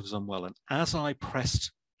my daughter was unwell. And as I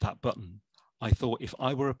pressed that button, I thought if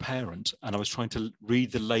I were a parent and I was trying to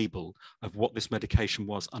read the label of what this medication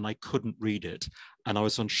was and I couldn't read it and I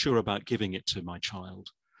was unsure about giving it to my child,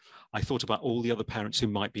 I thought about all the other parents who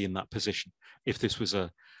might be in that position if this was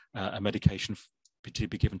a medication to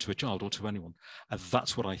be given to a child or to anyone. And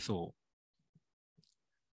that's what I thought.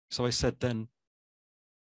 So I said, then,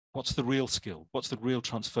 what's the real skill? What's the real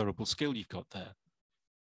transferable skill you've got there?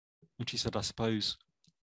 And she said, I suppose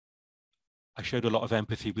I showed a lot of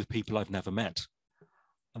empathy with people I've never met.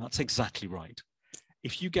 And that's exactly right.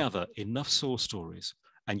 If you gather enough source stories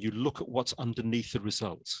and you look at what's underneath the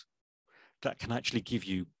results, that can actually give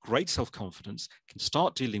you great self-confidence, can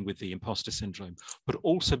start dealing with the imposter syndrome, but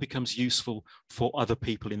also becomes useful for other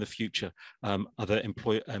people in the future, other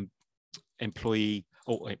employee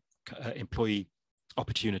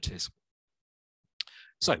opportunities.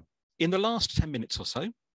 So in the last 10 minutes or so,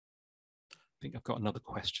 I think I've got another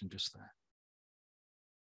question just there.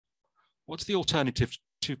 What's the alternative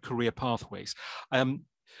to career pathways?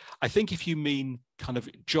 I think if you mean kind of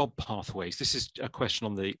job pathways, this is a question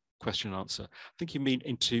on the question and answer. I think you mean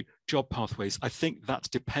into job pathways. I think that's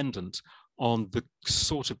dependent on the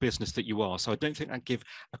sort of business that you are. So I don't think I'd give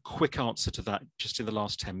a quick answer to that just in the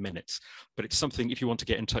last 10 minutes, but it's something, if you want to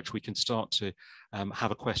get in touch, we can start to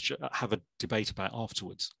have a debate about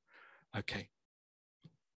afterwards. Okay.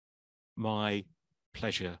 My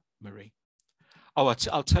pleasure, Marie. Oh,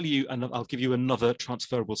 I'll tell you, and I'll give you another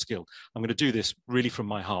transferable skill. I'm going to do this really from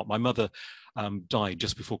my heart. My mother died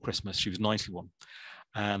just before Christmas. She was 91.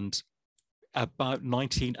 And about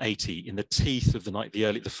 1980, in the teeth of the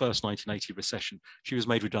first 1980 recession, she was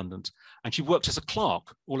made redundant. And she worked as a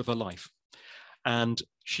clerk all of her life. And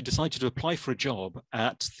she decided to apply for a job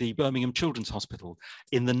at the Birmingham Children's Hospital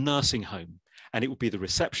in the nursing home. And it would be the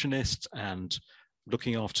receptionist and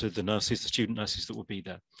looking after the nurses, the student nurses that would be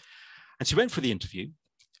there. And she went for the interview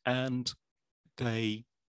and they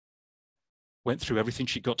went through everything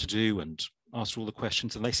she got to do and asked her all the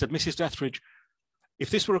questions. And they said, Mrs. Dethridge,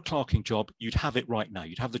 if this were a clerking job, you'd have it right now.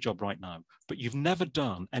 You'd have the job right now. But you've never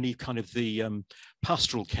done any kind of the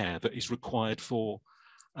pastoral care that is required for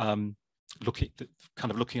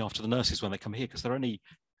looking after the nurses when they come here, because they're only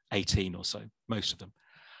 18 or so, most of them.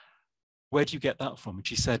 Where do you get that from? And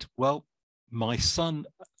she said, well, my son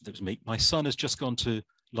has just gone to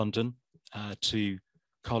London to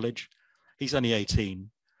college. He's only 18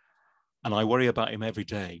 and I worry about him every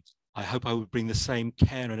day. I hope I would bring the same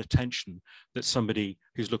care and attention that somebody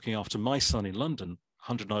who's looking after my son in London,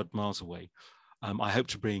 100 miles away, I hope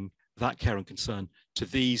to bring that care and concern to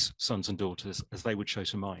these sons and daughters as they would show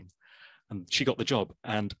to mine. And she got the job.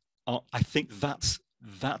 And I think that's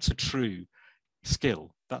a true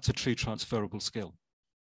skill. That's a true transferable skill.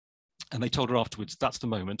 And they told her afterwards, that's the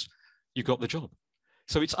moment you got the job.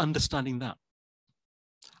 So it's understanding that.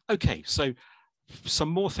 Okay, so some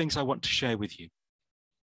more things I want to share with you.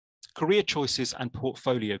 Career choices and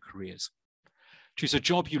portfolio careers. Choose a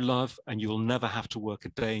job you love and you will never have to work a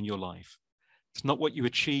day in your life. It's not what you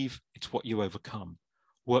achieve, it's what you overcome.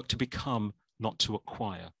 Work to become, not to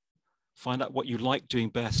acquire. Find out what you like doing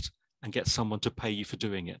best and get someone to pay you for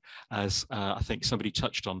doing it, as I think somebody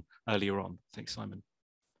touched on earlier on. Thanks, Simon.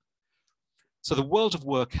 So the world of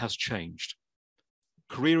work has changed.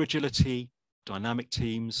 Career agility, dynamic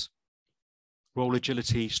teams, role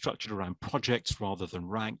agility structured around projects rather than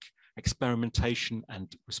rank, experimentation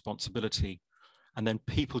and responsibility, and then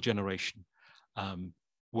people generation,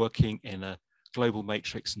 working in a global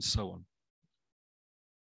matrix and so on.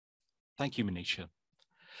 Thank you, Manisha.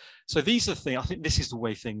 So these are things, I think this is the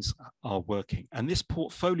way things are working. And this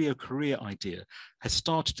portfolio career idea has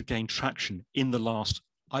started to gain traction in the last,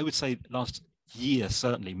 I would say last year,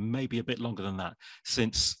 certainly, maybe a bit longer than that,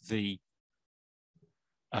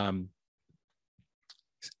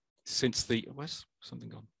 where's something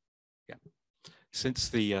gone? Yeah, since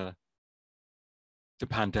the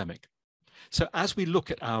pandemic. So as we look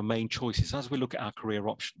at our main choices, as we look at our career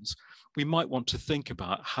options, we might want to think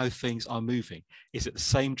about how things are moving. Is it the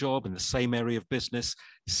same job in the same area of business,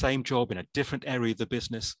 same job in a different area of the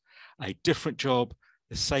business, a different job,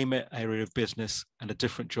 the same area of business, and a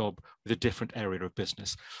different job with a different area of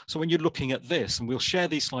business? So when you're looking at this, and we'll share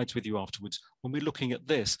these slides with you afterwards, when we're looking at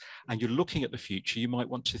this and you're looking at the future, you might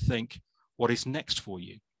want to think, what is next for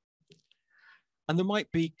you? And there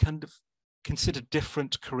might be consider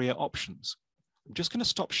different career options. I'm just going to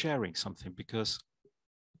stop sharing something because,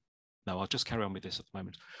 no, I'll just carry on with this at the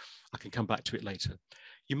moment. I can come back to it later.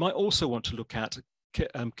 You might also want to look at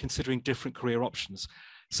considering different career options,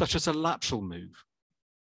 such as a lateral move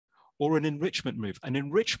or an enrichment move. An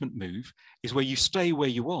enrichment move is where you stay where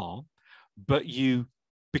you are, but you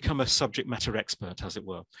become a subject matter expert, as it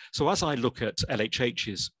were. So as I look at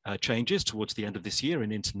LHH's changes towards the end of this year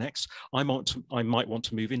and into next, I might want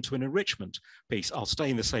to move into an enrichment piece. I'll stay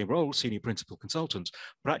in the same role, senior principal consultant,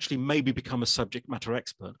 but actually maybe become a subject matter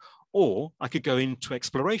expert. Or I could go into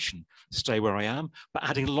exploration, stay where I am, but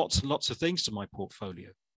adding lots and lots of things to my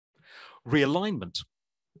portfolio. Realignment.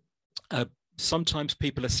 Sometimes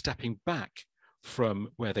people are stepping back from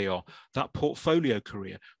where they are. That portfolio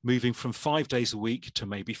career, moving from 5 days a week to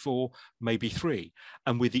maybe 4, maybe 3.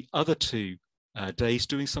 And with the other 2 days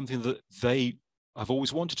doing something that they have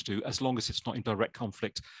always wanted to do, as long as it's not in direct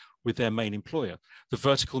conflict with their main employer. The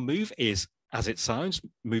vertical move is, as it sounds,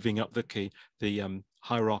 moving up the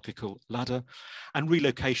hierarchical ladder. And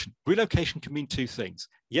relocation. Relocation can mean 2 things.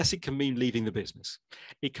 Yes, it can mean leaving the business.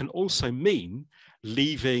 It can also mean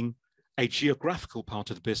leaving a geographical part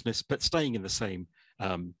of the business, but staying in the same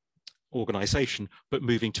organization, but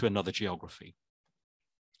moving to another geography.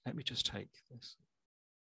 Let me just take this.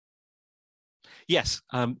 Yes,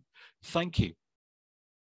 thank you.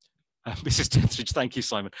 Mrs. Dentridge, thank you,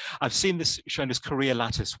 Simon. I've seen this shown as career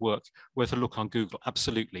lattice work, worth a look on Google,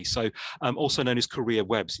 absolutely. So also known as career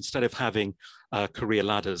webs. Instead of having career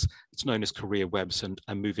ladders, it's known as career webs and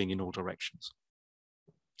moving in all directions.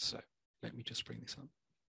 So let me just bring this up.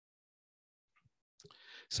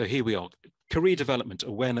 So here we are, career development,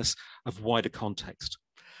 awareness of wider context.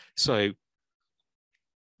 So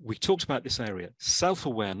we talked about this area,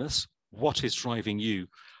 self-awareness, what is driving you,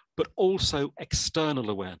 but also external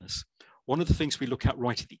awareness. One of the things we look at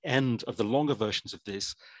right at the end of the longer versions of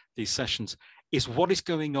these sessions is what is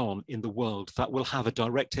going on in the world that will have a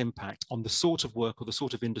direct impact on the sort of work or the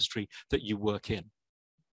sort of industry that you work in.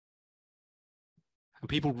 And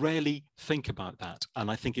people rarely think about that. And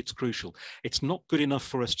I think it's crucial. It's not good enough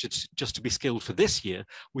for us just to be skilled for this year.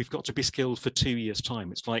 We've got to be skilled for 2 years'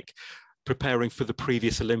 time. It's like preparing for the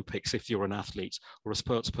previous Olympics. If you're an athlete or a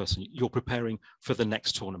sports person, you're preparing for the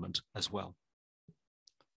next tournament as well.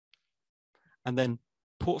 And then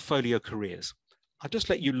portfolio careers. I'll just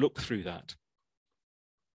let you look through that.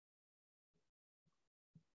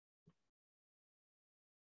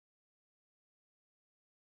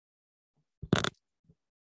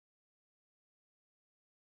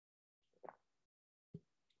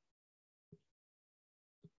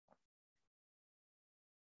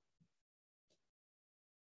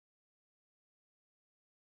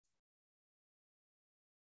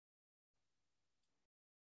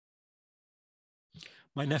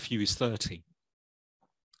 My nephew is 30.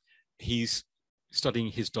 He's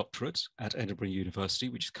studying his doctorate at Edinburgh University,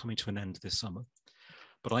 which is coming to an end this summer.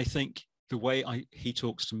 But I think the way he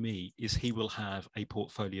talks to me is he will have a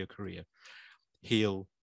portfolio career. He'll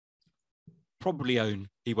probably own,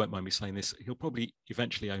 he won't mind me saying this, he'll probably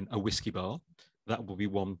eventually own a whiskey bar. That will be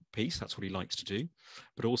one piece, that's what he likes to do.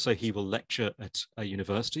 But also he will lecture at a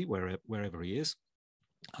university, wherever he is.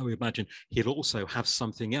 I would imagine he'll also have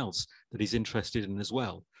something else that he's interested in as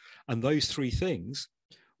well. And those three things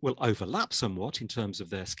will overlap somewhat in terms of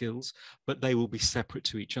their skills, but they will be separate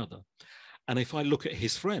to each other. And if I look at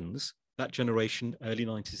his friends, that generation, early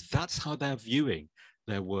 90s, that's how they're viewing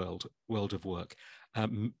their world of work.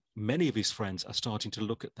 Many of his friends are starting to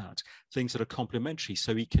look at that, things that are complementary,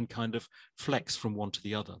 so he can kind of flex from one to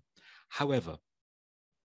the other. However,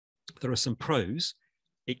 there are some pros.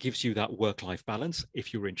 It gives you that work-life balance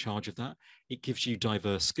if you're in charge of that. It gives you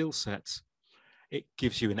diverse skill sets. It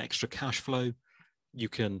gives you an extra cash flow. You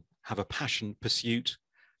can have a passion pursuit.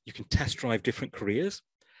 You can test drive different careers,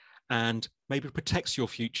 and maybe it protects your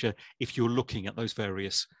future if you're looking at those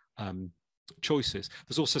various choices.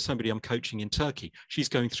 There's also somebody I'm coaching in Turkey. She's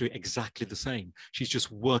going through exactly the same. She's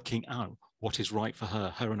just working out what is right for her.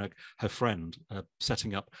 Her and her friend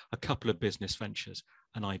setting up a couple of business ventures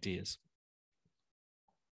and ideas.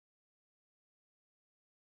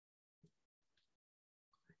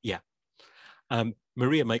 Yeah.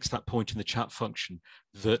 Maria makes that point in the chat function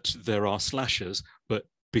that there are slashers, but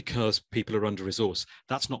because people are under-resourced,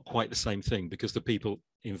 that's not quite the same thing, because the people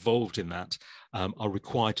involved in that are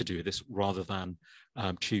required to do this rather than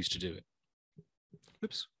choose to do it.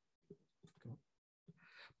 Oops.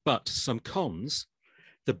 But some cons,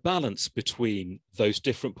 the balance between those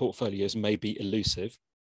different portfolios may be elusive.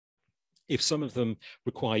 If some of them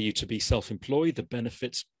require you to be self-employed, the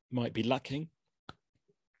benefits might be lacking.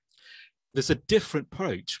 There's a different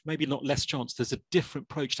approach, maybe not less chance, there's a different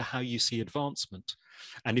approach to how you see advancement.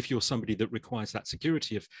 And if you're somebody that requires that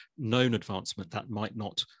security of known advancement, that might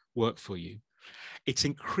not work for you. It's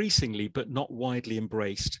increasingly, but not widely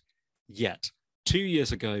embraced yet. 2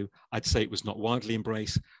 years ago, I'd say it was not widely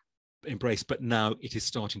embraced, but now it is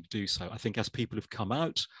starting to do so. I think as people have come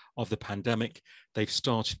out of the pandemic, they've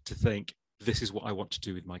started to think, this is what I want to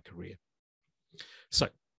do with my career. So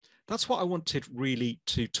that's what I wanted really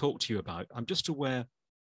to talk to you about. I'm just aware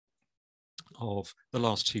of the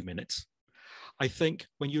last 2 minutes. I think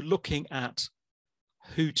when you're looking at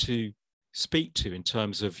who to speak to in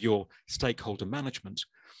terms of your stakeholder management,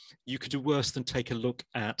 you could do worse than take a look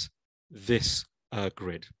at this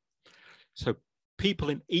grid. So people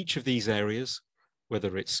in each of these areas,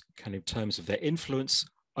 whether it's kind of in terms of their influence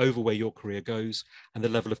over where your career goes and the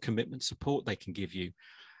level of commitment support they can give you,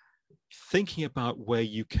 thinking about where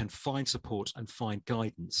you can find support and find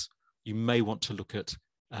guidance, you may want to look at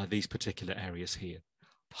these particular areas here.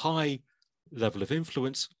 High level of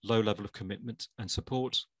influence, low level of commitment and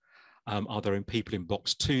support. Are there people in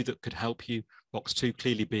box 2 that could help you? Box 2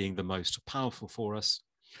 clearly being the most powerful for us.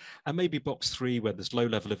 And maybe box 3, where there's low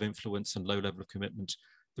level of influence and low level of commitment,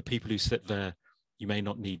 the people who sit there, you may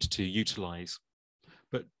not need to utilize.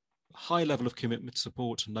 But high level of commitment,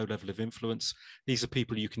 support, and low level of influence, these are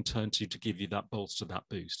people you can turn to give you that bolster, that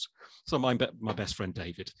boost. So my best friend,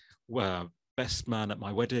 David, best man at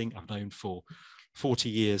my wedding, I've known for 40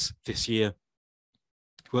 years this year,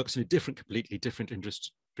 works in a completely different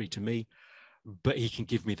industry to me, but he can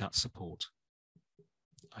give me that support.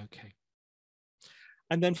 Okay.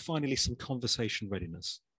 And then finally, some conversation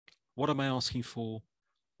readiness. What am I asking for?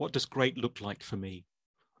 What does great look like for me?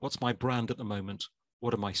 What's my brand at the moment?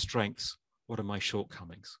 What are my strengths? What are my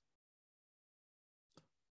shortcomings?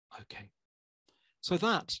 Okay. So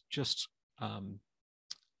that, just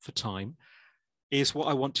for time, is what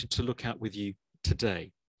I wanted to look at with you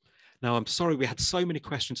today. Now, I'm sorry we had so many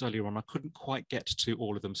questions earlier on. I couldn't quite get to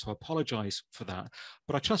all of them, so I apologize for that.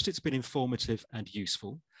 But I trust it's been informative and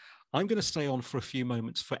useful. I'm going to stay on for a few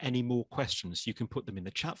moments for any more questions. You can put them in the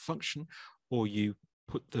chat function or you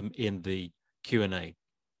put them in the Q&A.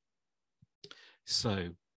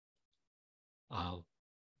 So I'll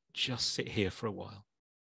just sit here for a while.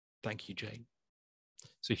 Thank you, Jane.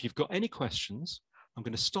 So if you've got any questions, I'm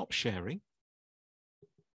going to stop sharing.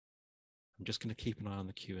 I'm just going to keep an eye on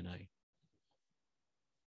the Q&A.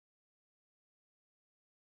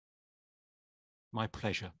 My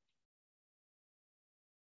pleasure.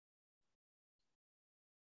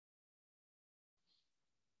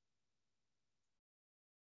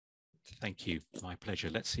 Thank you. My pleasure.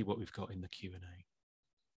 Let's see what we've got in the Q&A.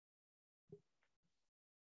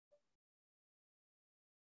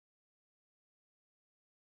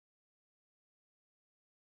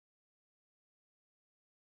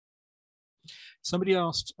 Somebody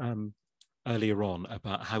asked earlier on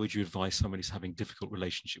about how would you advise someone who's having a difficult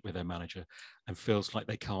relationship with their manager and feels like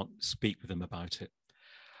they can't speak with them about it.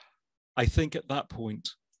 I think at that point,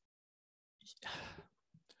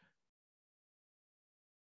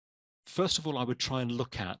 first of all, I would try and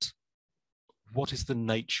look at what is the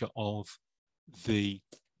nature of the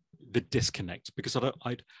disconnect, because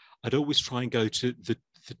I'd always try and go to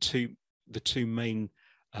the two main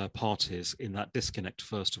parties in that disconnect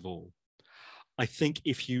first of all. I think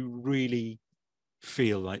if you really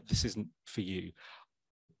feel like this isn't for you,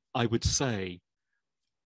 I would say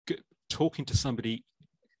talking to somebody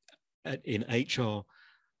in HR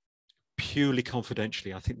purely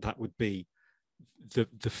confidentially, I think that would be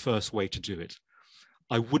the first way to do it.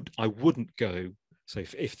 I wouldn't go, so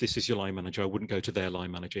if this is your line manager, I wouldn't go to their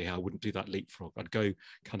line manager here. I wouldn't do that leapfrog. I'd go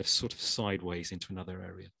kind of sort of sideways into another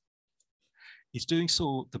area. Is doing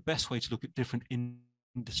so the best way to look at different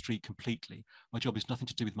industry completely? My job is nothing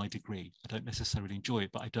to do with my degree. I don't necessarily enjoy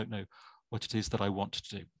it, but I don't know what it is that I want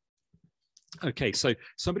to do. Okay, so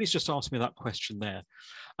somebody's just asked me that question there.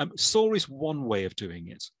 SOAR is one way of doing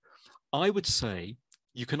it. I would say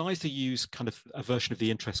you can either use kind of a version of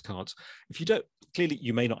the interest cards. If you don't, clearly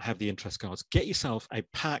you may not have the interest cards, get yourself a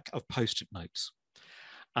pack of Post-it notes.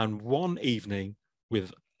 And one evening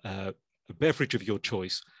with a beverage of your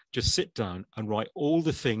choice, just sit down and write all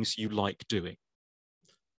the things you like doing.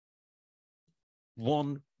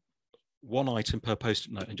 One item per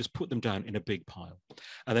Post-it note, and just put them down in a big pile.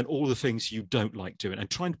 And then all the things you don't like doing, and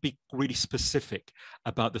try and be really specific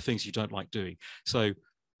about the things you don't like doing. So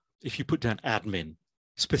if you put down admin,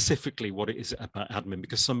 specifically what it is about admin,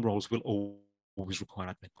 because some roles will always require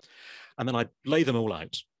admin. And then I'd lay them all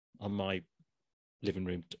out on my living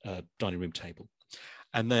room, dining room table.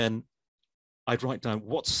 And then I'd write down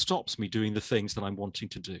what stops me doing the things that I'm wanting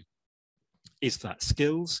to do. Is that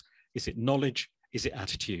skills? Is it knowledge? Is it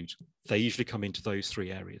attitude? They usually come into those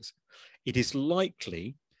three areas. It is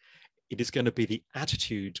likely it is going to be the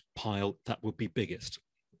attitude pile that will be biggest.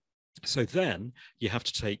 So then you have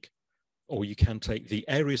to take, or you can take the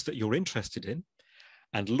areas that you're interested in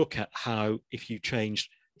and look at how, if you changed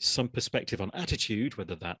some perspective on attitude,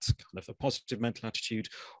 whether that's kind of a positive mental attitude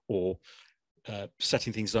or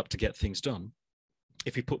setting things up to get things done,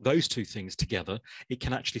 if you put those two things together, it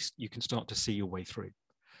can actually, you can start to see your way through.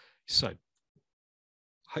 So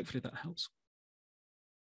hopefully that helps.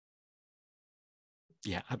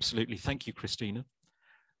 Yeah, absolutely. Thank you, Christina.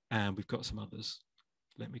 And we've got some others.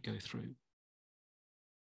 Let me go through.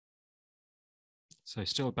 So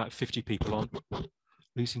still about 50 people on.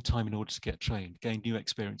 Losing time in order to get trained, gain new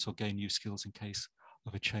experience or gain new skills in case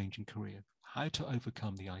of a change in career. How to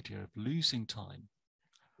overcome the idea of losing time.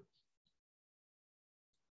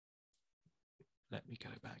 Let me go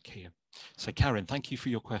back here. So Karen, thank you for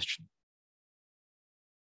your question.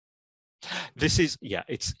 This is, yeah,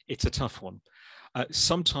 it's a tough one.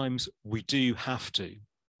 Sometimes we do have to.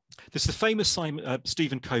 There's the famous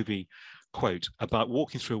Stephen Covey quote about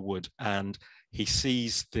walking through a wood, and he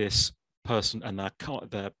sees this person and they're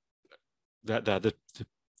the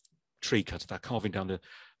tree cutter. They're carving down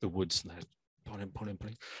the woods and they're pulling.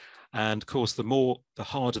 And of course, the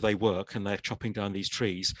harder they work and they're chopping down these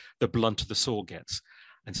trees, the blunter the saw gets.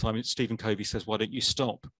 And Stephen Covey says, why don't you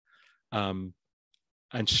stop and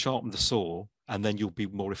sharpen the saw, and then you'll be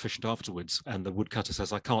more efficient afterwards. And the woodcutter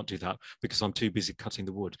says, I can't do that because I'm too busy cutting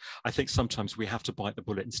the wood. I think sometimes we have to bite the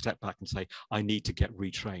bullet and step back and say, I need to get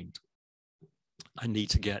retrained. I need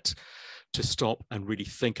to get to stop and really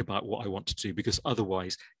think about what I want to do, because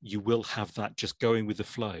otherwise you will have that just going with the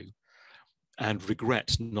flow and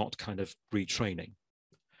regret not kind of retraining.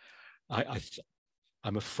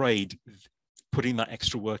 I'm afraid putting that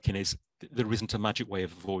extra work in there isn't a magic way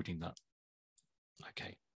of avoiding that.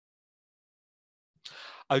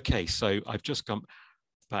 Okay, so I've just gone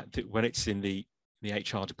back when it's in the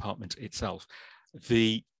HR department itself.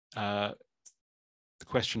 The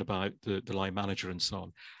question about the line manager and so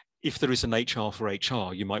on. If there is an HR for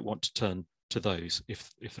HR, you might want to turn to those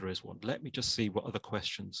if there is one. Let me just see what other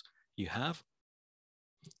questions you have.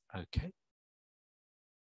 Okay.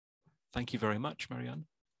 Thank you very much, Marianne.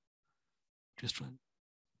 Just trying.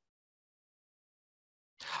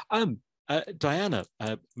 Diana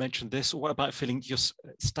mentioned this. What about feeling just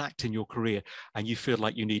stacked in your career and you feel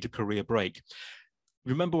like you need a career break?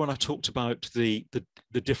 Remember when I talked about the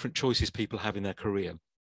different choices people have in their career,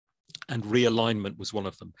 and realignment was one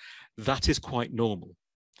of them. That is quite normal.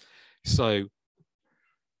 So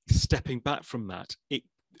stepping back from that,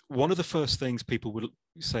 one of the first things people will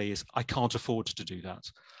say is, I can't afford to do that.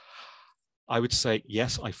 I would say,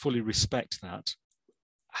 yes, I fully respect that.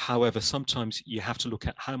 However, sometimes you have to look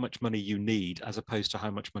at how much money you need as opposed to how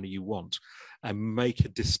much money you want, and make a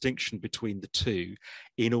distinction between the two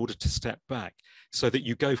in order to step back, so that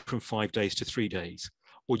you go from 5 days to 3 days.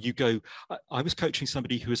 Or you go, I was coaching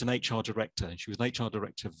somebody who was an HR director, and she was an HR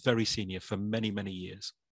director, very senior for many, many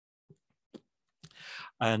years.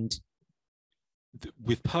 And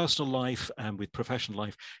with personal life and with professional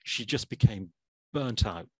life, she just became burnt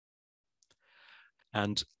out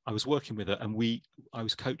And I was working with her, and I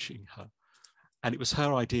was coaching her. And it was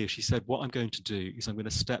her idea. She said, what I'm going to do is I'm going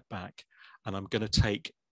to step back and I'm going to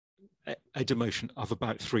take a demotion of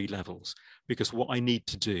about 3 levels, because what I need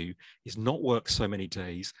to do is not work so many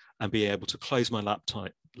days and be able to close my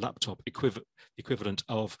laptop equivalent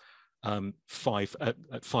of 5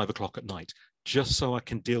 o'clock at night, just so I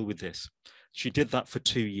can deal with this. She did that for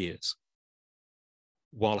 2 years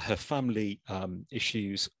while her family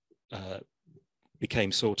issues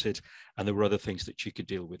became sorted, and there were other things that she could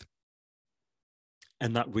deal with.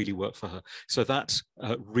 And that really worked for her. So that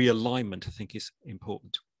realignment, I think, is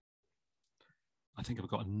important. I think I've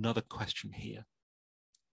got another question here.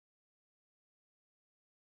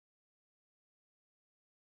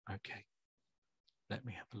 Okay, let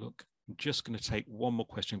me have a look. I'm just going to take one more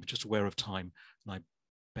question, but just aware of time, and I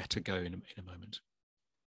better go in a moment.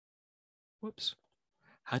 Whoops.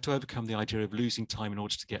 How to overcome the idea of losing time in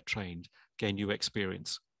order to get trained, gain new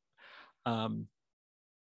experience. Hang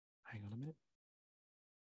on a minute.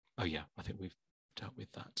 Oh yeah, I think we've dealt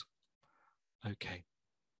with that. Okay.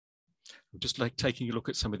 I'm just like taking a look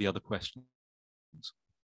at some of the other questions.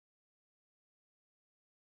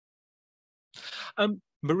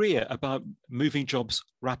 Maria, about moving jobs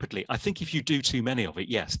rapidly. I think if you do too many of it,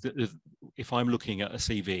 yes. If I'm looking at a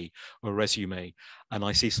CV or a resume and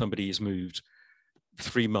I see somebody has moved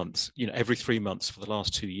 3 months, every 3 months for the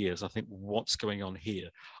last 2 years, I think, what's going on here?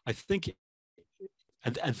 I think,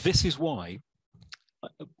 and this is why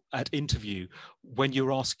at interview, when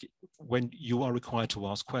you are required to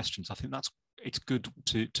ask questions, I think it's good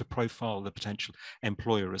to profile the potential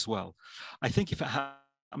employer as well. I think if it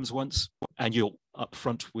happens once and you're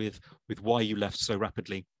upfront with why you left so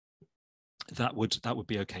rapidly, that would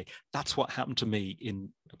be okay. That's what happened to me in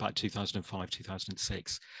about 2005,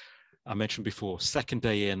 2006. I mentioned before, second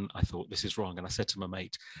day in, I thought, this is wrong. And I said to my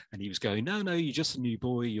mate, and he was going, no, you're just a new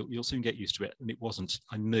boy. You'll soon get used to it. And it wasn't.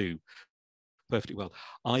 I knew perfectly well.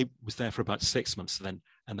 I was there for about 6 months and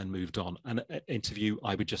then moved on. And at interview,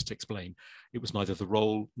 I would just explain it was neither the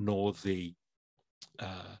role nor the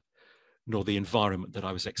environment that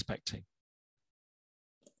I was expecting.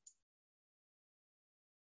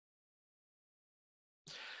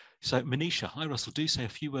 So Manisha, hi Russell, do say a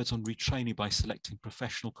few words on retraining by selecting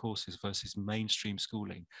professional courses versus mainstream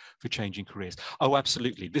schooling for changing careers. Oh,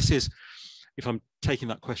 absolutely. This is, if I'm taking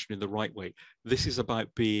that question in the right way, this is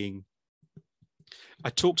about being,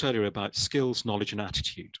 I talked earlier about skills, knowledge, and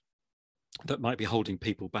attitude that might be holding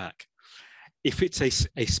people back. If it's a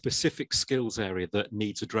specific skills area that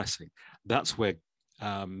needs addressing, that's where,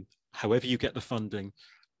 however you get the funding,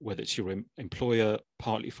 whether it's your employer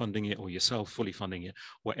partly funding it or yourself fully funding it,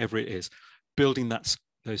 whatever it is, building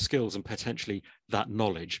those skills and potentially that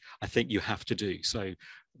knowledge, I think you have to do. So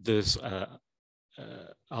there's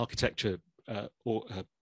architecture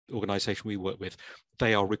organization we work with,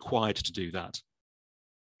 they are required to do that.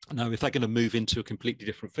 Now, if they're going to move into a completely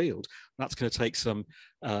different field, that's going to take some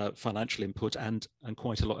financial input and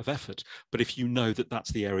quite a lot of effort. But if you know that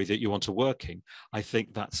that's the area that you want to work in, I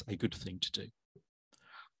think that's a good thing to do.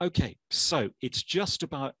 Okay, so it's just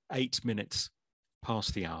about 8 minutes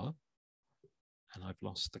past the hour, and I've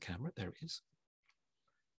lost the camera. There it is.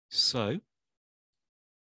 So let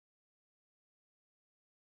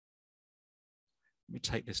me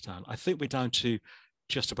take this down. I think we're down to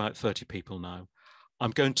just about 30 people now. I'm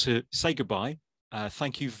going to say goodbye.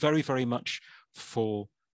 Thank you very, very much for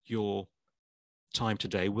your time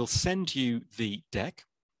today. We'll send you the deck.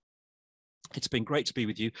 It's been great to be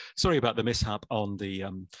with you. Sorry about the mishap on the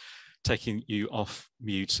taking you off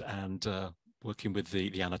mute and working with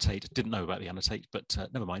the annotate. Didn't know about the annotate, but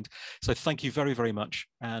never mind. So thank you very, very much,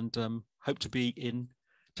 and hope to be in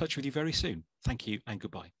touch with you very soon. Thank you and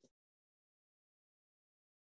goodbye.